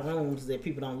in a lot of rooms that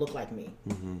people don't look like me,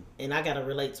 and I got to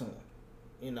relate to them.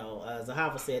 You know,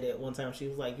 Zahava said it one time. She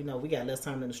was like, you know, we got less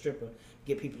time than the stripper to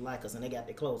get people like us, and they got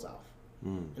their clothes off.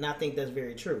 And I think that's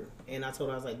very true. And I told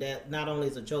her, I was like, that not only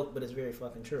is a joke, but it's very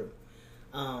fucking true.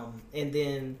 And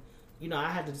then, you know, I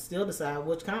have to still decide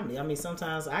which comedy. I mean,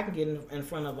 sometimes I can get in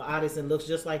front of an audience that looks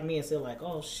just like me and still like,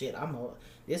 oh shit,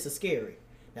 this is scary.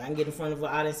 Now I can get in front of an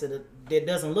audience that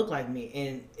doesn't look like me,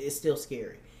 and it's still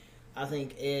scary. I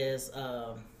think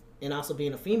and also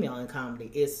being a female in comedy,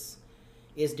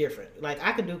 is different. Like,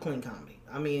 I can do clean comedy.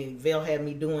 I mean, Vail had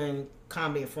me doing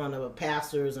comedy in front of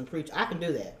pastors and preachers. I can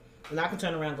do that. And I can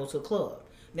turn around and go to a club.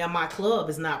 Now, my club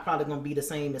is not probably going to be the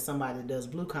same as somebody that does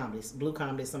blue comedy. Blue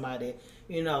comedy is somebody that,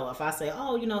 you know, if I say,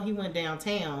 oh, you know, he went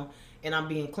downtown and I'm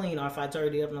being clean, or if I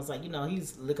turned it up and I was like, you know,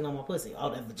 he's licking on my pussy. Oh,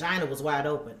 the vagina was wide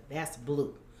open. That's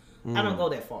blue. I don't go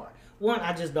that far. One,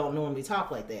 I just don't normally talk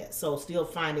like that. So still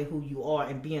finding who you are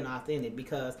and being authentic,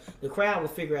 because the crowd will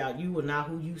figure out you are not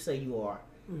who you say you are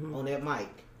on that mic.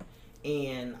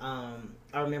 And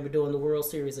I remember doing the World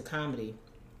Series of Comedy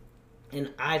in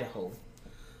Idaho.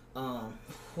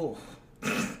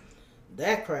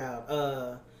 That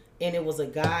crowd. And it was a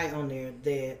guy on there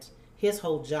that his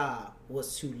whole job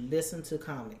was to listen to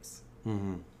comics.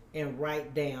 And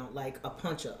write down like a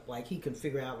punch up, like he can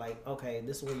figure out like, okay,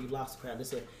 this is where you lost the crowd.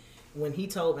 This is when he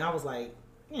told me, I was like,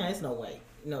 yeah, there's no way.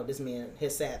 You know, this man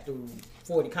has sat through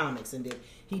 40 comics, and then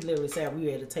he literally sat. We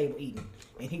were at a table eating,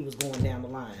 and he was going down the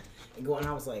line and going.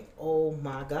 I was like, oh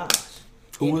my gosh.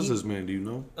 Who was this man? Do you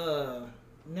know?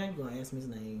 Now you're gonna ask me his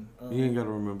name. You ain't gotta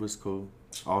remember. It's cool.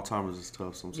 Alzheimer's is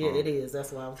tough sometimes. Yeah, it is.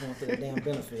 That's why I was going through the damn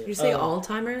benefit. You say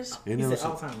Alzheimer's? He said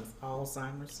Alzheimer's.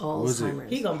 Alzheimer's. Alzheimer's.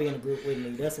 He gonna be in a group with me.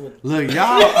 That's what. Look,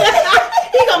 y'all.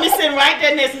 He gonna be sitting right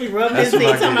there next to me, rubbing his feet,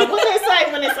 talking about what they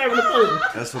say when they serving the food.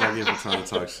 That's what I get for trying to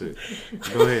talk shit.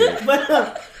 Go ahead.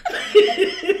 But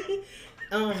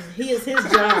he is his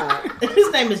job.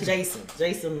 His name is Jason.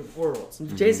 Jason Worlds.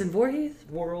 Jason Voorhees?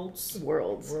 Worlds.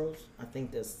 I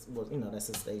think that's that's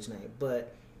his stage name.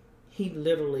 But he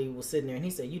literally was sitting there and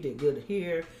he said, "You did good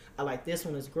here. I like this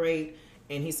one. Is great."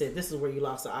 And he said, "This is where you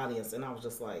lost the audience." And I was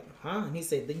just like, "Huh?" And he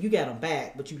said, "You got them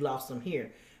back, but you lost them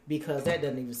here because that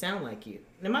doesn't even sound like you."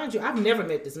 Now, mind you, I've never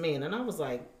met this man, and I was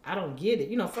like, "I don't get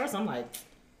it." First I'm like,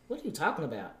 "What are you talking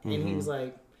about?" And he was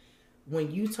like,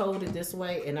 "When you told it this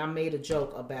way," and I made a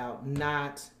joke about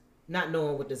not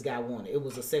knowing what this guy wanted. It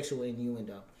was a sexual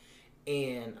innuendo.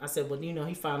 And I said, "Well,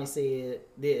 he finally said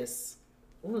this."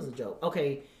 What was the joke?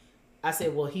 Okay. I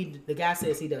said, "Well, the guy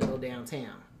says he doesn't go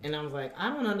downtown." And I was like, "I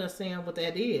don't understand what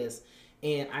that is."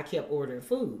 And I kept ordering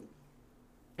food.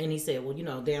 And he said, "Well,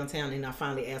 downtown." And I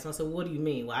finally asked him, I said, "What do you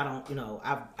mean?" "Well, I don't,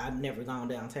 I've never gone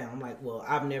downtown." I'm like, "Well,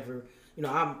 I've never,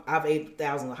 I've ate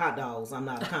thousands of hot dogs. I'm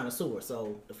not a connoisseur,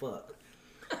 so the fuck."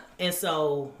 And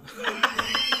so,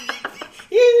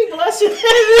 he blushing.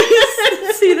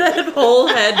 See that whole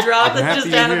head drop that just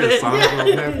happened?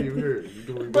 I'm happy you're here.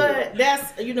 But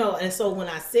that's, and so when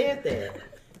I said that,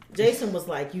 Jason was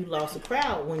like, "You lost the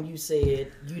crowd when you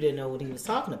said you didn't know what he was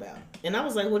talking about." And I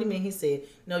was like, "What do you mean?" He said,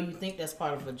 "No, you think that's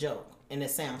part of a joke. And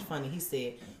it sounds funny." He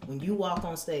said, "When you walk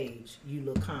on stage, you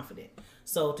look confident.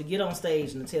 So to get on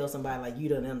stage and to tell somebody like you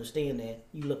don't understand that,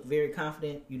 you look very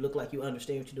confident, you look like you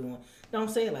understand what you're doing. Don't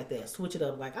say it like that. Switch it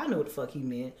up. Like, I know what the fuck he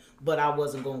meant, but I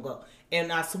wasn't going to go."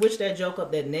 And I switched that joke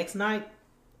up that next night.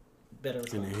 Better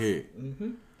response. And it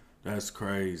hit. That's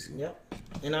crazy. Yep.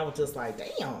 And I was just like,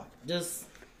 damn.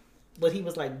 But he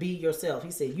was like, "Be yourself."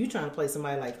 He said, "You trying to play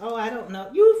somebody like, oh, I don't know.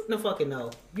 You no fucking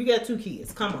know. You got 2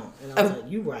 kids. Come on." And I was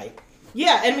like, "You right."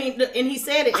 Yeah, I mean, and he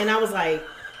said it, and I was like,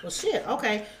 well, shit,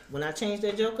 okay. When I changed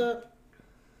that joke up,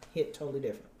 hit totally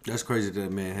different. That's crazy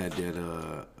that man had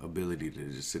that ability to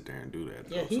just sit there and do that.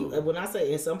 Yeah, when I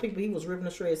say, and some people he was ripping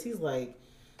the shreds, he's like,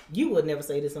 "You would never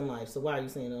say this in life, so why are you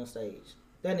saying it on stage?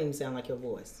 That didn't even sound like your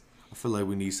voice." I feel like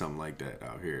we need something like that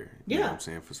out here. You know what I'm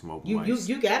saying? For some open mics.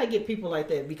 You got to get people like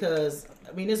that, because,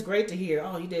 I mean, it's great to hear,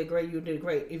 "Oh, you did great, you did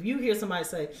great." If you hear somebody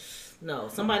say, no,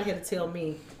 somebody had to tell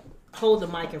me, hold the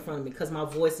mic in front of me because my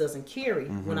voice doesn't carry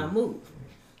when I move.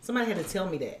 Somebody had to tell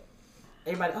me that.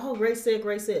 Everybody, "Oh, great set,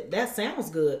 great set." That sounds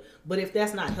good, but if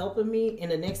that's not helping me in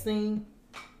the next thing,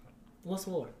 what's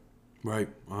for? Right,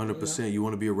 100%. You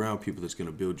want to be around people that's going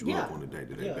to build you up on a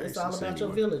day-to-day basis. Yeah, it's all about your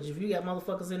village. If you got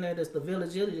motherfuckers in there that's the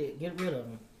village, get rid of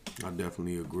them. I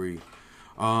definitely agree.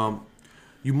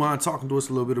 You mind talking to us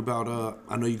a little bit about,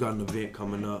 I know you got an event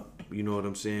coming up, you know what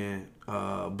I'm saying,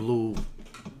 Blue.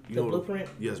 Blueprint?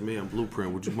 Yes, ma'am,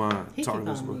 Blueprint. Would you mind talking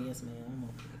to us about? Yes, ma'am.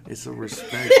 It's a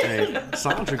respect. Hey,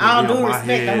 Sondra I don't on do my respect.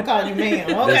 head. I'm calling you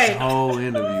man. Okay. This whole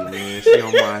interview, man, she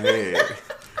on my head.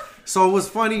 So what's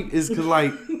funny is because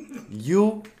like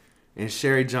you and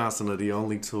Sherry Johnson are the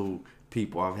only 2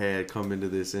 people I've had come into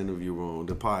this interview room,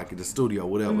 the podcast, the studio,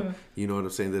 whatever. You know what I'm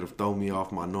saying? That have thrown me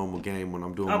off my normal game when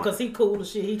I'm doing. Because he cool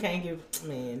as shit. He can't give.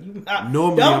 Man,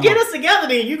 Normally, get us together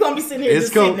then. You gonna be sitting here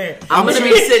just sitting there. I'm gonna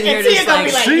be sitting here just like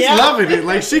she's loving it.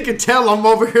 Like she can tell I'm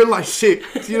over here like shit.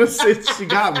 You know what I'm saying? She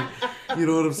got me. You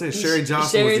know what I'm saying? Sherry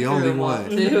Johnson was the only one.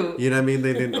 You know what I mean?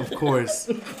 Then of course,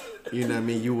 you know what I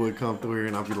mean? You would come through here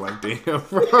and I'd be like, damn,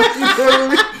 bro. You know what I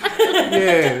mean?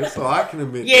 Yeah, so I can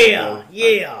admit that.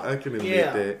 I can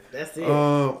admit that. That's it.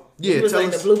 Yeah, tell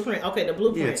us. The blueprint. Okay, the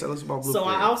blueprint. Yeah, tell us about blueprint. So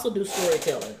I also do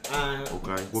storytelling.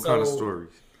 Okay, what kind of stories?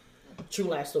 True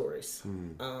life stories.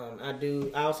 I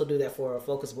also do that for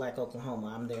Focus Black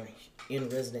Oklahoma. I'm their in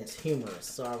residence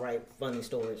humorist, so I write funny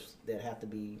stories that have to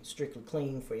be strictly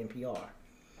clean for NPR.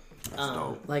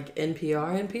 Like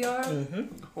NPR?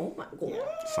 Mm-hmm. Oh my god.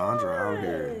 Sondra out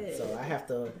here. So I have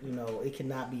to, it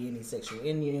cannot be any sexual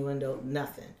innuendo,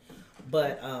 nothing.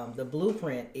 But the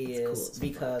blueprint is cool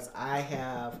because I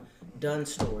have done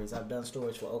stories. I've done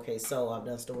stories for OK So. I've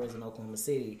done stories in Oklahoma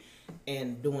City,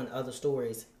 and doing other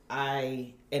stories.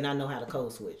 I know how to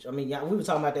code switch. I mean, we were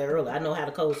talking about that earlier. I know how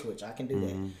to code switch. I can do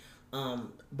that.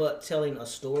 But telling a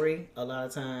story, a lot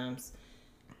of times,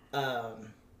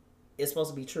 it's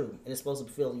supposed to be true and it's supposed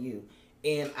to feel you.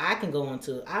 And I can go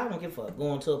into, I don't give a fuck,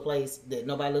 go into a place that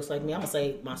nobody looks like me. I'm gonna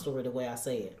say my story the way I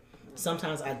say it.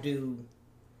 Sometimes I do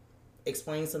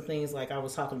explain some things, like I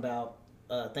was talking about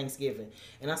Thanksgiving,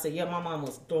 and I said, yeah, my mom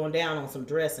was throwing down on some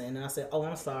dressing, and I said, oh,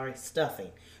 I'm sorry, stuffing,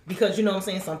 because you know what I'm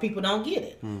saying, some people don't get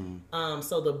it.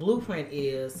 So the blueprint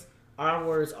is our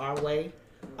words, our way.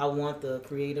 I want the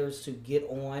creators to get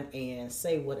on and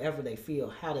say whatever they feel,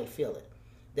 how they feel it.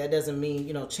 That doesn't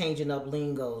mean, changing up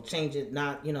lingo, change it,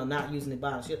 not using the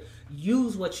bombs.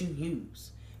 Use what you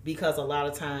use, because a lot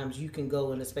of times you can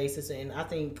go into spaces, and I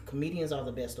think comedians are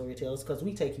the best storytellers because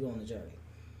we take you on the journey.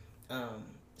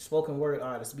 Spoken word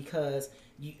artists, because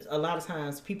a lot of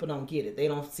times people don't get it. They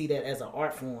don't see that as an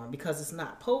art form because it's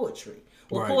not poetry.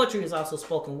 Well, right. Poetry is also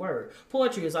spoken word.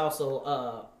 Poetry is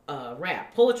also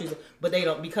rap. Poetry, but they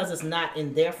don't, because it's not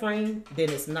in their frame, then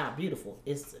it's not beautiful.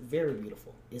 It's very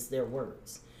beautiful. It's their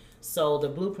words. So the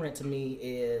blueprint to me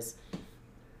is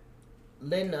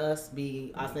letting us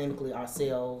be authentically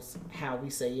ourselves, how we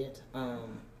say it,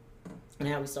 and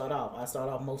how we start off. I start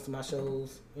off most of my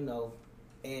shows,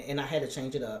 and I had to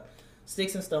change it up.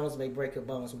 Sticks and stones may break your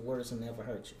bones, words will never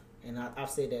hurt you. And I've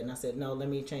said that, and I said, no, let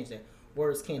me change that.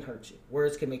 Words can hurt you.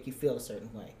 Words can make you feel a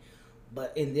certain way.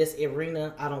 But in this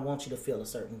arena, I don't want you to feel a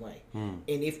certain way. And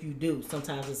if you do,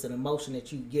 sometimes it's an emotion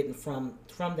that you're getting from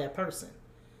that person.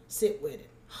 Sit with it.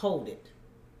 Hold it.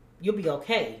 You'll be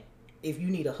okay. If you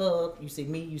need a hug, you see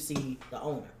me, you see the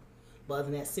owner. But other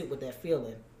than that, sit with that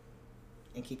feeling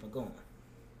and keep it going.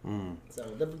 So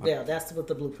that's what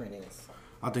the blueprint is.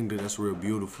 I think that's real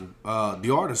beautiful.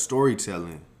 The art of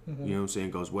storytelling, you know what I'm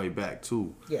saying, goes way back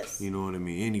too. Yes. You know what I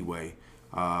mean? Anyway,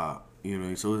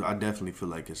 so I definitely feel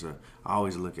like I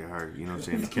always look at her, you know what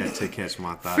I'm saying, to catch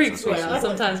my thoughts. Freaks me out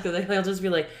sometimes because they'll just be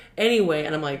like, anyway,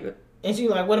 and I'm like... And she's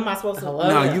like, what am I supposed to do?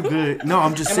 No, you good. No,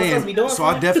 I'm just saying. So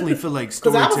I definitely feel like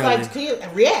storytelling. Because I was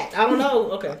like, react. I don't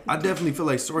know. Okay. I definitely feel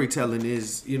like storytelling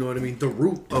is, you know what I mean, the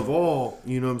root of all,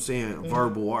 you know what I'm saying,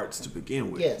 verbal arts to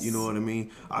begin with. Yes. You know what I mean?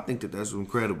 I think that's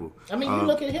incredible. I mean, you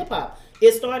look at hip hop.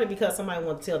 It started because somebody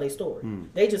wanted to tell their story.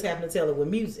 They just happen to tell it with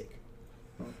music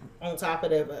on top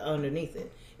of it, underneath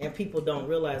it. And people don't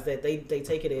realize that they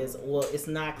take it as, well, it's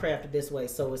not crafted this way,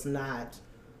 so it's not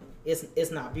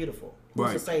beautiful.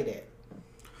 Who's to say that?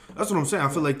 That's what I'm saying. I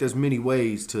feel like there's many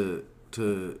ways to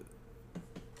do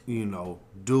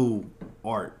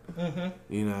art.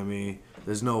 You know what I mean?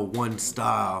 There's no one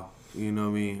style, you know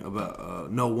what I mean, about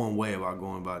no one way about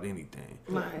going about anything.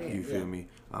 Right. You feel me?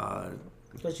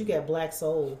 Because you got Black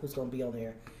Soul, who's going to be on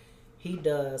there. He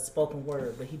does spoken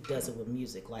word, but he does it with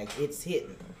music. Like, it's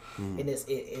hidden. And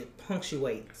it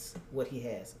punctuates what he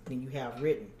has. Then you have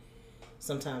written.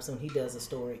 Sometimes when he does a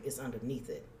story, it's underneath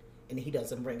it. And he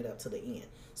doesn't bring it up to the end.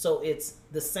 So it's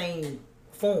the same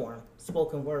form,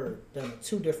 spoken word, done in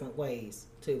two different ways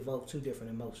to evoke two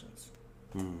different emotions.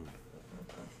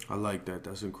 I like that.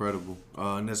 That's incredible.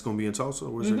 And that's going to be in Tulsa?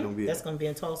 Where's it going to be at? That's going to be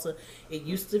in Tulsa. It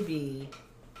used to be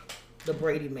the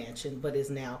Brady Mansion, but it's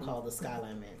now called the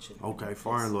Skyline Mansion. Okay.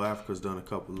 Far in Little Africa's done a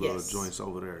couple of joints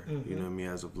over there, you know what I mean,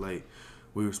 as of late.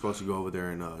 We were supposed to go over there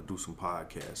and do some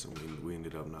podcasts, and we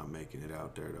ended up not making it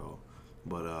out there, though.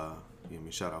 But,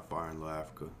 shout out Fire in Little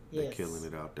Africa. They're killing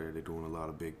it out there. They're doing a lot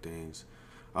of big things.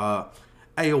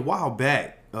 Hey, a while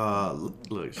back,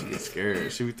 look, she gets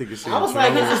scared. She was thinking she I was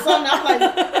like, this is something. I'm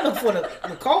like, look for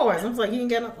the cars. I was like, you ain't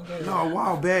got nothing. No, a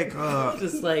while back,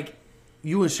 just like,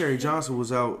 you and Sherry Johnson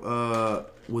was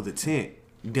out with a tent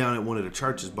down at one of the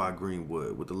churches by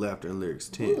Greenwood with the Laughter and Lyrics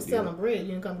tent. You was selling bread. You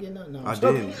didn't come get nothing. No, I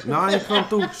didn't. No, I didn't come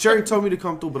through. Sherry told me to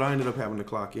come through, but I ended up having to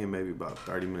clock in maybe about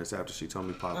 30 minutes after she told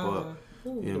me to pop up.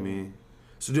 You know what I mean?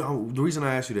 So the reason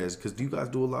I ask you that is because do you guys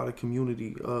do a lot of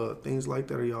community things like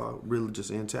that? Or y'all really just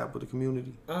in tap with the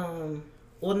community?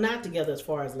 Well, not together as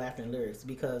far as Laughter and Lyrics,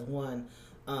 because one,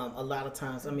 A lot of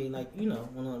times, I mean, like, when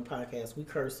on the podcast, we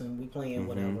cursing, we playing,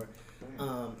 whatever.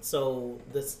 So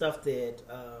the stuff that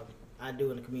I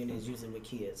do in the community is usually with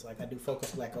kids. Like, I do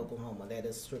Focus Black Oklahoma. That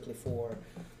is strictly for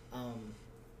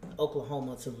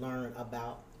Oklahoma to learn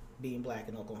about being black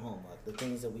in Oklahoma, the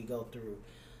things that we go through.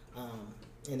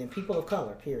 And then people of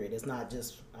color, period. It's not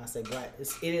just, I say black.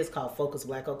 It is called Focus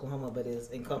Black Oklahoma, but it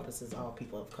encompasses all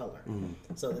people of color,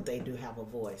 so that they do have a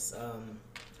voice.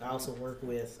 I also work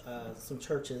with some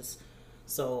churches,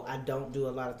 so I don't do a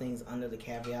lot of things under the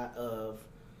caveat of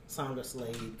Sondra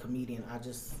Slade, comedian.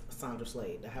 Sondra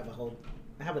Slade.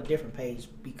 I have a different page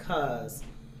because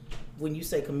when you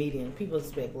say comedian, people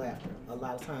expect laughter. A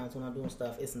lot of times when I'm doing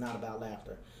stuff, it's not about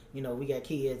laughter. We got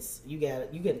kids. You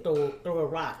get to throw a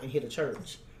rock and hit a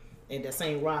church, and that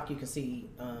same rock you can see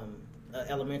an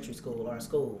elementary school or a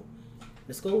school.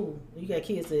 The school, you got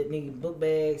kids that need book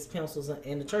bags, pencils,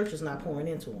 and the church is not pouring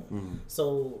into them.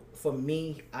 So for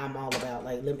me, I'm all about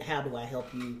like, how do I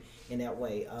help you in that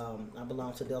way? I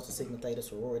belong to Delta Sigma Theta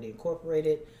Sorority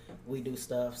Incorporated. We do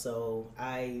stuff, so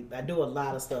I do a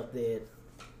lot of stuff that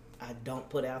I don't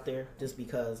put out there just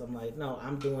because I'm like, no,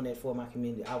 I'm doing it for my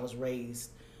community. I was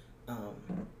raised.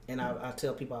 And I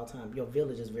tell people all the time, your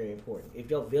village is very important. If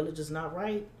your village is not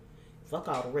right, fuck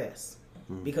all the rest.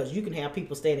 Because you can have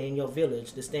people standing in your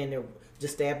village that stand there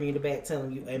just stabbing you in the back,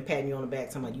 telling you and patting you on the back,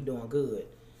 telling you doing good.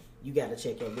 You got to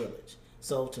check your village.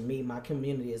 So to me, my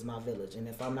community is my village. And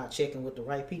if I'm not checking with the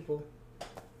right people,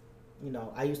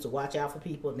 I used to watch out for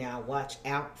people. Now I watch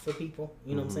out for people.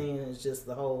 You know what I'm saying? It's just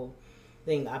the whole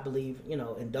thing. I believe,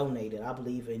 in donating. I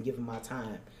believe in giving my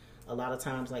time. A lot of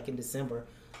times, like in December,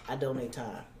 I donate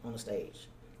time on the stage.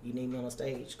 You need me on the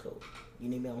stage? Cool. You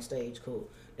need me on stage? Cool.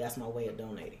 That's my way of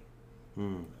donating.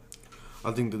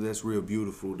 I think that's real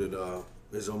beautiful that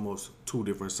there's almost two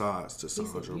different sides to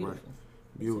Sondra, right?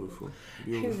 Beautiful.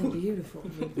 He's beautiful.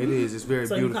 It is. It's very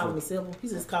so beautiful. So you call me civil? He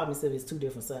just called me civil. It's two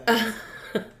different sides.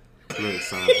 Look,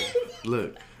 Sondra.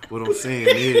 Look, what I'm saying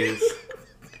is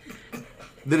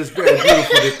that it's very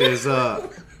beautiful that there's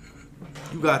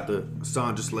you got the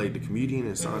Sondra Slade, the comedian,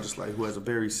 and Sondra Slade, who has a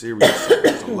very serious,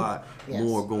 there's a lot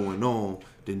more going on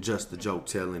than just the joke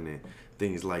telling and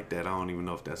things like that. I don't even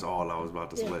know if that's all I was about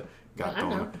to say. Got I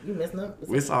know. You messing up.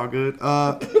 It's all good.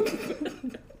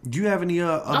 Do you have any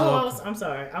other? I'm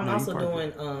sorry. I'm also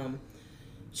doing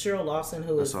Cheryl Lawson,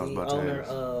 who is the owner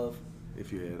of.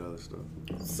 If you had other stuff.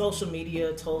 Social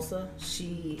Media Tulsa.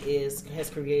 She has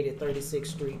created 36th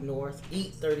Street North,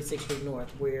 Eat 36th Street North,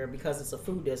 where because it's a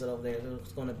food desert over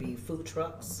there's going to be food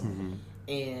trucks,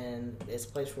 and it's a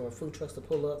place for food trucks to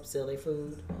pull up, sell their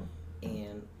food,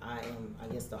 and I am, I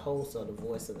guess, the host or the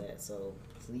voice of that. So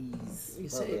please, you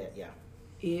say that, yeah.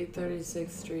 Eat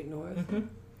 36th Street North.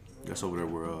 That's over there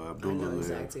where Abdullah lives. I know lives.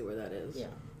 exactly where that is. Yeah.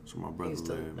 So my brother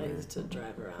lives. I used to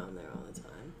drive around there all the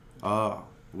time.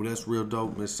 Well, that's real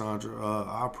dope, Miss Sondra.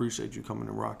 I appreciate you coming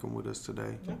and rocking with us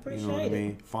today. I appreciate You know what I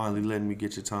mean? Finally letting me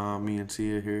get your time, me and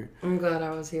Tia here. I'm glad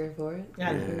I was here for it.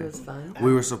 Yeah. It was fun.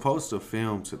 We were supposed to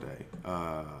film today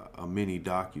a mini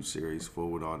docu-series for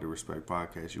With All Due Respect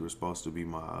podcast. You were supposed to be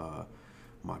my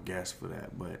guest for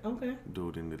that, but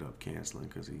dude ended up canceling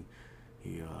because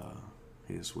he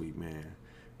a sweet man.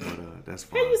 But that's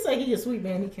fine. How you say he a sweet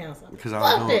man? He canceled. Because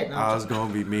I was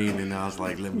gonna be mean, and I was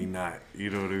like, let me not. You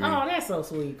know what I mean? Oh, that's so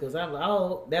sweet. Because I'm like,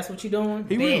 oh, that's what you doing?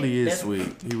 He really is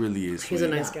sweet. He really is sweet. He's a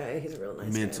nice guy. He's a real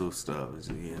nice Mental guy. stuff.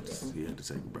 He had to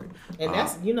take a break. And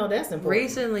that's important.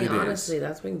 Recently, honestly,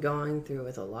 that's been going through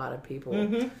with a lot of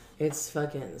people. It's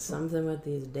fucking something with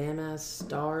these damn ass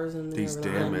stars in there. These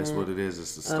damn ass, what it is.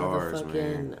 It's the stars,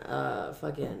 man.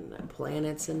 Fucking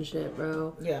planets and shit,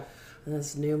 bro. Yeah. And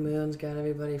this new moon's got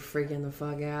everybody freaking the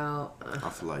fuck out. I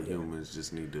feel like humans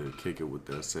just need to kick it with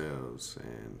themselves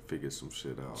and figure some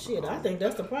shit out. Shit, I think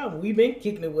that's the problem. We've been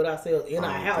kicking it with ourselves in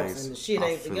our house, and the shit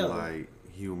ain't together. I feel like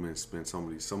humans spend so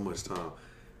much time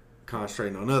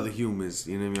concentrating on other humans.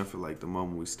 You know what I mean? I feel like the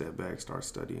moment we step back, start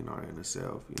studying our inner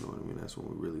self, you know what I mean? That's when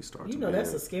we really start to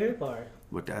that's the scary part.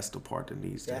 But that's the part that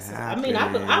needs to happen.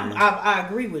 I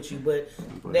agree with you, but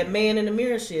that man in the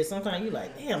mirror shit, sometimes you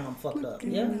like, damn, I'm fucked up.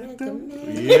 Yeah.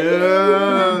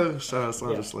 Shout out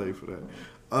Sondra Slade for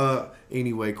that.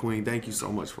 Anyway, Queen, thank you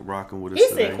so much for rocking with us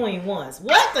today. He said Queen once.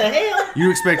 What the hell? You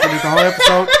expected it the whole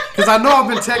episode? Because I know I've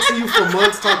been texting you for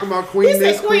months talking about Queen. He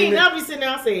this, said Queen. Queen. I'll be sitting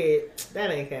there. I said that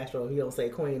ain't Castro. He don't say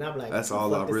Queen. I'm like, that's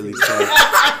all I really say.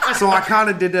 So I kind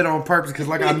of did that on purpose because,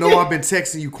 like, I know I've been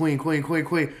texting you Queen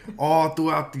all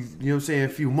throughout these, you know what I'm saying, a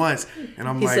few months,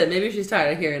 and he said maybe she's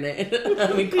tired of hearing it.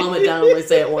 Let me calm it down and only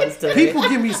say it once today. People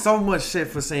give me so much shit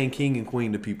for saying King and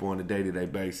Queen to people on a day-to-day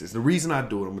basis. The reason I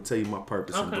do it, I'm gonna tell you my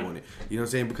purpose in doing it. You know what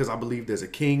I'm saying? Because I believe there's a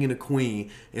king and a queen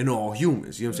in all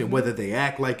humans. You know what I'm saying? Whether they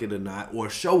act like it or not, or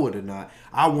show it or not,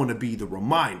 I want to be the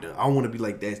reminder. I want to be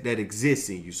like that exists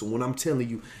in you. So when I'm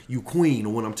telling you queen,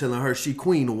 or when I'm telling her she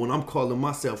queen, or when I'm calling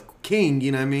myself king,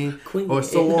 you know what I mean? Queen. Or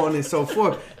so on and so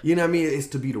forth. You know what I mean? It's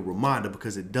to be the reminder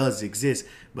because it does exist.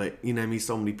 But you know what I mean?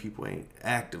 So many people ain't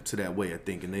active to that way of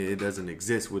thinking. It doesn't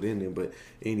exist within them. But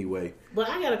anyway. But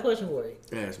I got a question for you.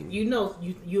 Ask me. You know,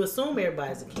 you assume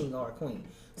everybody's a king or a queen.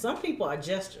 Some people are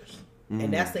jesters.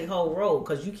 And that's their whole role.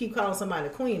 Because you keep calling somebody a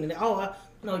queen. And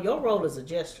no, your role is a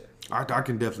gesture. I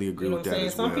can definitely agree with that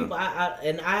as well. Some people,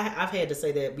 I've had to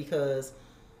say that because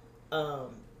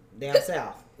down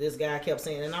south, this guy kept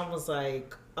saying, and I was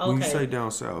like, okay. When you say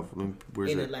down south,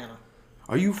 where's in that? Atlanta.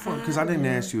 Are you from? Because I didn't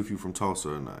ask you if you're from Tulsa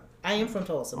or not. I am from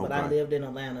Tulsa, but I lived in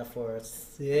Atlanta for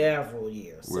several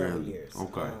years.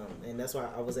 Okay. And that's why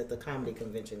I was at the comedy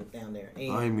convention down there.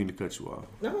 And I didn't mean to cut you off.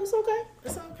 No, it's okay.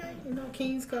 It's okay. You know,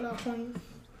 kings cut out queens.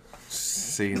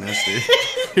 See, that's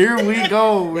it. Here we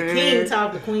go, man. The king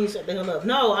talk, the queen shut the hell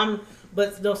up.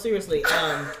 But no, seriously.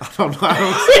 I don't know how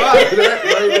to start that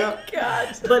right now.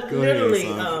 God. But go literally,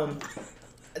 ahead,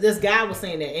 this guy was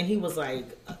saying that, and he was like,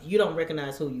 "You don't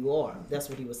recognize who you are." That's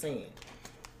what he was saying.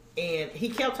 And he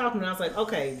kept talking, and I was like,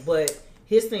 "Okay," but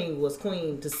his thing was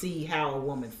queen to see how a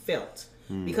woman felt,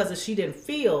 because if she didn't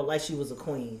feel like she was a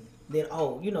queen, then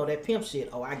that pimp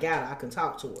shit. I got her. I can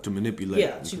talk to her to manipulate,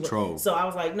 and control. So I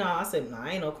was like, "No," I said, "No, I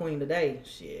ain't no queen today.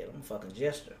 Shit, I'm a fucking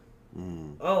jester."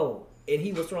 Oh, and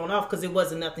he was thrown off because it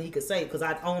wasn't nothing he could say because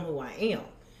I own who I am,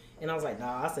 and I was like,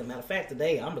 "Nah," I said, "Matter of fact,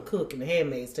 today I'm the cook in the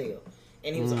Handmaid's Tale."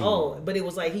 And he was like, but it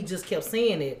was like he just kept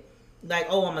saying it, like,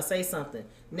 I'm gonna say something.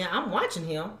 Now I'm watching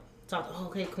him talk.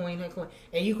 Okay, queen, hey, queen,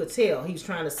 and you could tell he was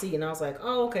trying to see. And I was like,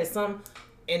 okay,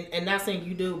 and not saying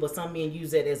you do, but some men use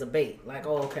that as a bait. Like,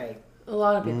 okay, a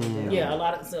lot of people do. Yeah, a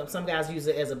lot of some guys use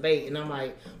it as a bait, and I'm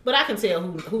like, but I can tell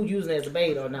who using it as a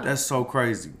bait or not. That's so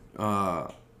crazy,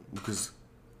 because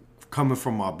coming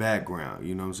from my background,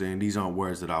 you know what I'm saying. These aren't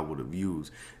words that I would have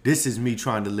used. This is me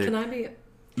trying to live. Can I be?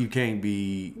 You can't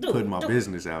be putting my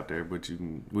business out there, but you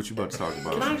can. What you about to talk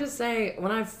about? Can I just say,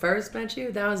 when I first met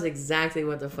you, that was exactly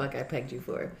what the fuck I pegged you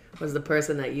for. Was the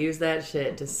person that used that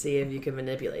shit to see if you could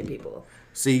manipulate people.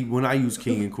 See, when I use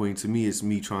king and queen, to me, it's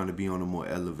me trying to be on a more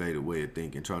elevated way of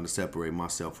thinking, trying to separate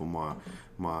myself from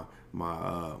my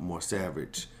more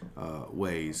savage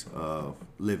ways of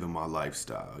living my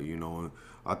lifestyle. You know,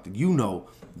 I know. You know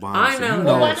why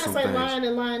not say lion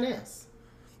and lioness?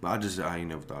 I ain't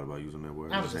never thought about using that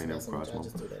word. I just ain't never crossed my.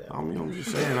 I'm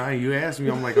just saying. You asked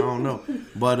me, I'm like, I don't know.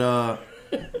 But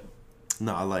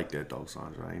no, I like that though,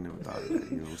 Sondra. I ain't never thought of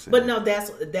that. You know what I'm saying? But no,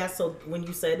 that's so. When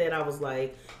you said that, I was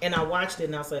like, and I watched it,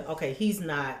 and I was like, okay, he's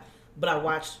not. But I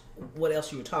watched what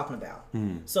else you were talking about.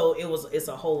 So it's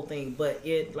a whole thing. But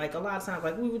it, like, a lot of times,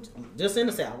 like, we were just in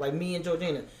the South, like me and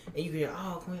Georgina, and you hear,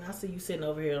 oh, Queen, I see you sitting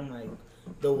over here. I'm like,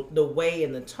 the way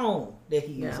and the tone that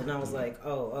he used, and I was like,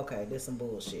 oh, okay, there's some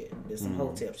bullshit. There's some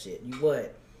hotep shit. You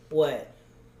what?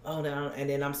 Oh, no, and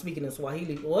then I'm speaking in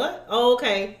Swahili. What? Oh,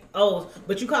 okay. Oh,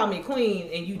 but you call me queen,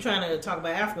 and you trying to talk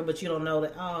about Africa, but you don't know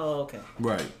that. Oh, okay.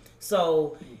 Right.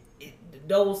 So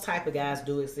those type of guys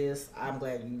do exist. I'm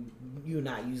glad you're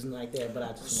not using it like that, but I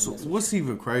just. So what's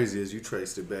even crazy is you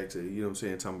traced it back to, you know what I'm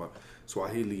saying, talking about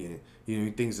Swahili and, you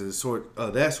know, things of the sort.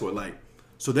 That's what, like,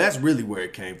 so that's really where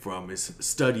it came from, is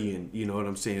studying, you know what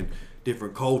I'm saying,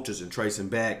 different cultures and tracing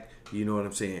back, you know what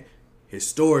I'm saying,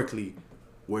 historically,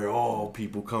 where all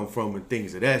people come from and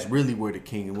things. And that's really where the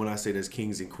king, and when I say there's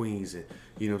kings and queens, and,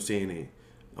 you know what I'm saying, and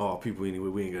all people anyway,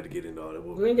 we ain't got to get into all that.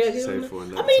 We ain't got to get into for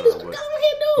another I mean, time, go ahead,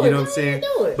 do it. You know what I'm saying?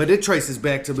 But it traces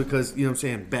back to, because, you know what I'm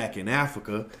saying, back in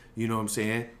Africa, you know what I'm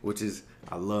saying, which is,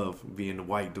 I love being the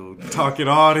white dude talking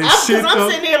all this shit. I'm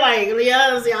sitting here like,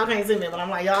 y'all can't see me, but I'm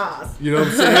like, y'all. You know what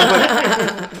I'm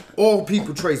saying? But all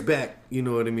people trace back, you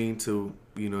know what I mean, to,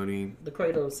 you know what I mean? The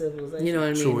cradle of civilization. You know what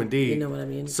I mean? True indeed. You know what I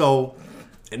mean? So,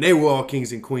 and they were all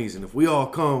kings and queens. And if we all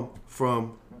come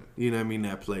from, you know what I mean,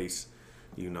 that place,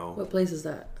 you know. What place is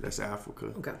that? That's Africa.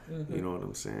 Okay. Mm-hmm. You know what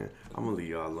I'm saying? I'm going to leave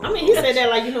y'all alone. I mean, he said that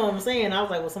like, you know what I'm saying. I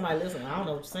was like, well, somebody listen. I don't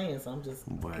know what you're saying, so I'm just.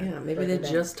 But, yeah, maybe they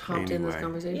just hopped in this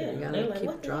conversation. Yeah, you gotta like,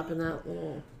 keep dropping that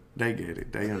little. They get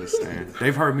it. They understand.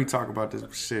 They've heard me talk about this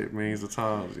shit millions of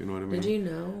times. You know what I mean? Did you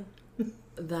know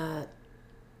that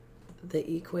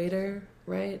the equator,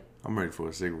 right? I'm ready for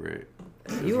a cigarette.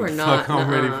 You are not. I'm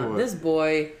ready for it. This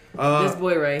boy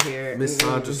right here. Miss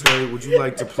Sondra Slade, would you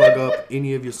like to plug up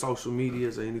any of your social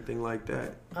medias or anything like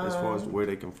that? As far as where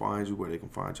they can find you, where they can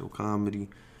find your comedy,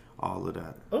 all of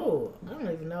that. Oh, I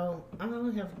don't even know. I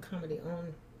don't have comedy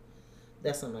on.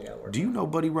 That's something I got to work on. Do you know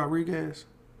Buddy Rodriguez?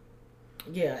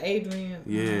 Yeah, Adrian.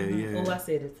 Yeah. Oh, I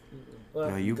said it. Well,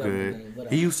 Yeah, you good. Name,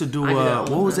 He used to do, what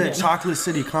was that, Chocolate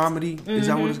City Comedy? Is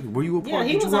that what it's, were you a part? Yeah,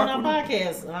 he Did was you on rock our with him?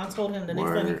 podcast. And I told him the next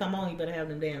time he come on, he better have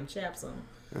them damn chaps on.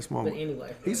 That's my But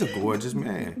anyway. He's a gorgeous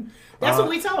man. That's what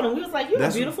we told him. We was like, you're a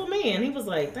that's beautiful man. He was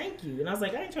like, thank you. And I was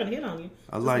like, I ain't trying to hit on you.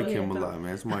 I like him a lot,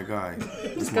 man. It's my guy.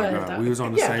 It's my guy. We was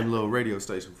on the same little radio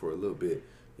station for a little bit.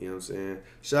 You know what I'm saying?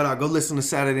 Shout out. Go listen to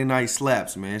Saturday Night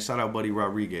Slaps, man. Shout out Buddy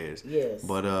Rodriguez. Yes.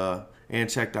 But, and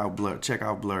check out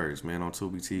Blurs, man, on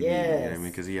Tubi TV. Yes. You know what I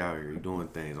mean? Because he out here doing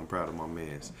things. I'm proud of my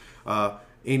mans.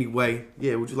 Anyway,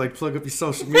 yeah, would you like to plug up your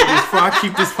social media before I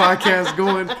keep this podcast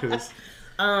going? Cause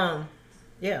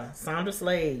yeah, Sondra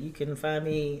Slade. You can find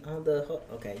me on you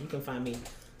can find me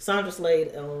Sondra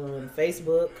Slade on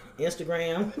Facebook,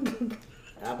 Instagram.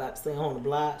 I'm about to say on the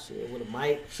block, shit, with a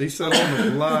mic. She said on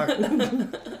the block.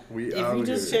 If you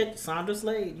just check Sondra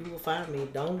Slade, you will find me.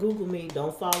 Don't Google me.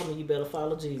 Don't follow me. You better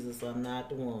follow Jesus. I'm not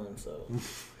the one. So.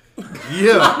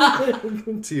 Yeah.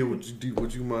 Tia,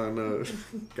 would you mind?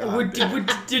 God, can you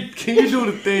do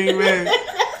the thing, man?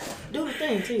 Do the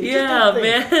thing, Tia. Yeah,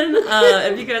 man.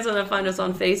 If you guys want to find us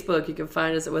on Facebook, you can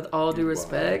find us at With All Due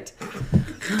Respect.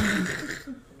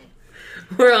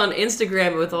 We're on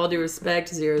Instagram with All Due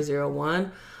Respect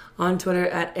 001. On Twitter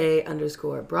at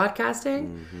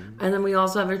 @A_broadcasting. And then we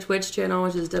also have our Twitch channel,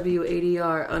 which is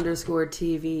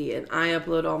WADR_TV. And I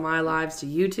upload all my lives to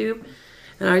YouTube.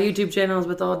 And our YouTube channel is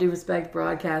With All Due Respect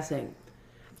Broadcasting.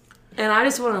 And I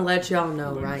just want to let y'all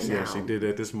know now. Yeah, she did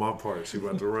that. This is my part. She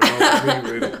about to run off with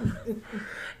me with it.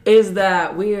 Is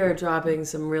that we are dropping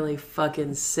some really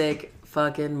fucking sick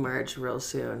fucking merch real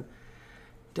soon.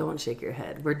 Don't shake your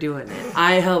head. We're doing it.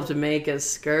 I helped make a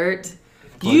skirt.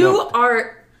 Well,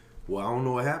 I don't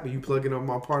know what happened. You plugging up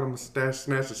my part, I'm gonna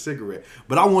snatch a cigarette.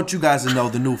 But I want you guys to know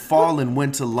the new fall and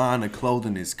winter line of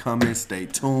clothing is coming. Stay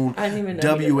tuned. I didn't even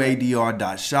know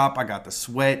WADR.shop. I got the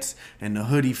sweats and the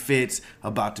hoodie fits.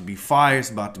 About to be fire. It's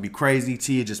about to be crazy.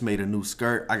 Tia just made a new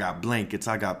skirt. I got blankets.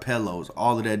 I got pillows.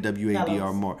 All of that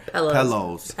WADR more.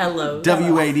 Pillows.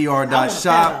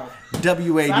 WADR.shop.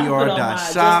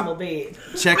 WADR.shop.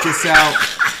 Check us out.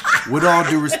 With All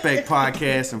Due Respect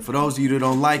podcast. And for those of you that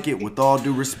don't like it, With All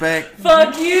Due Respect.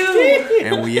 Fuck you.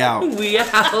 And we out. We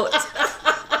out.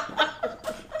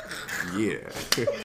 Yeah.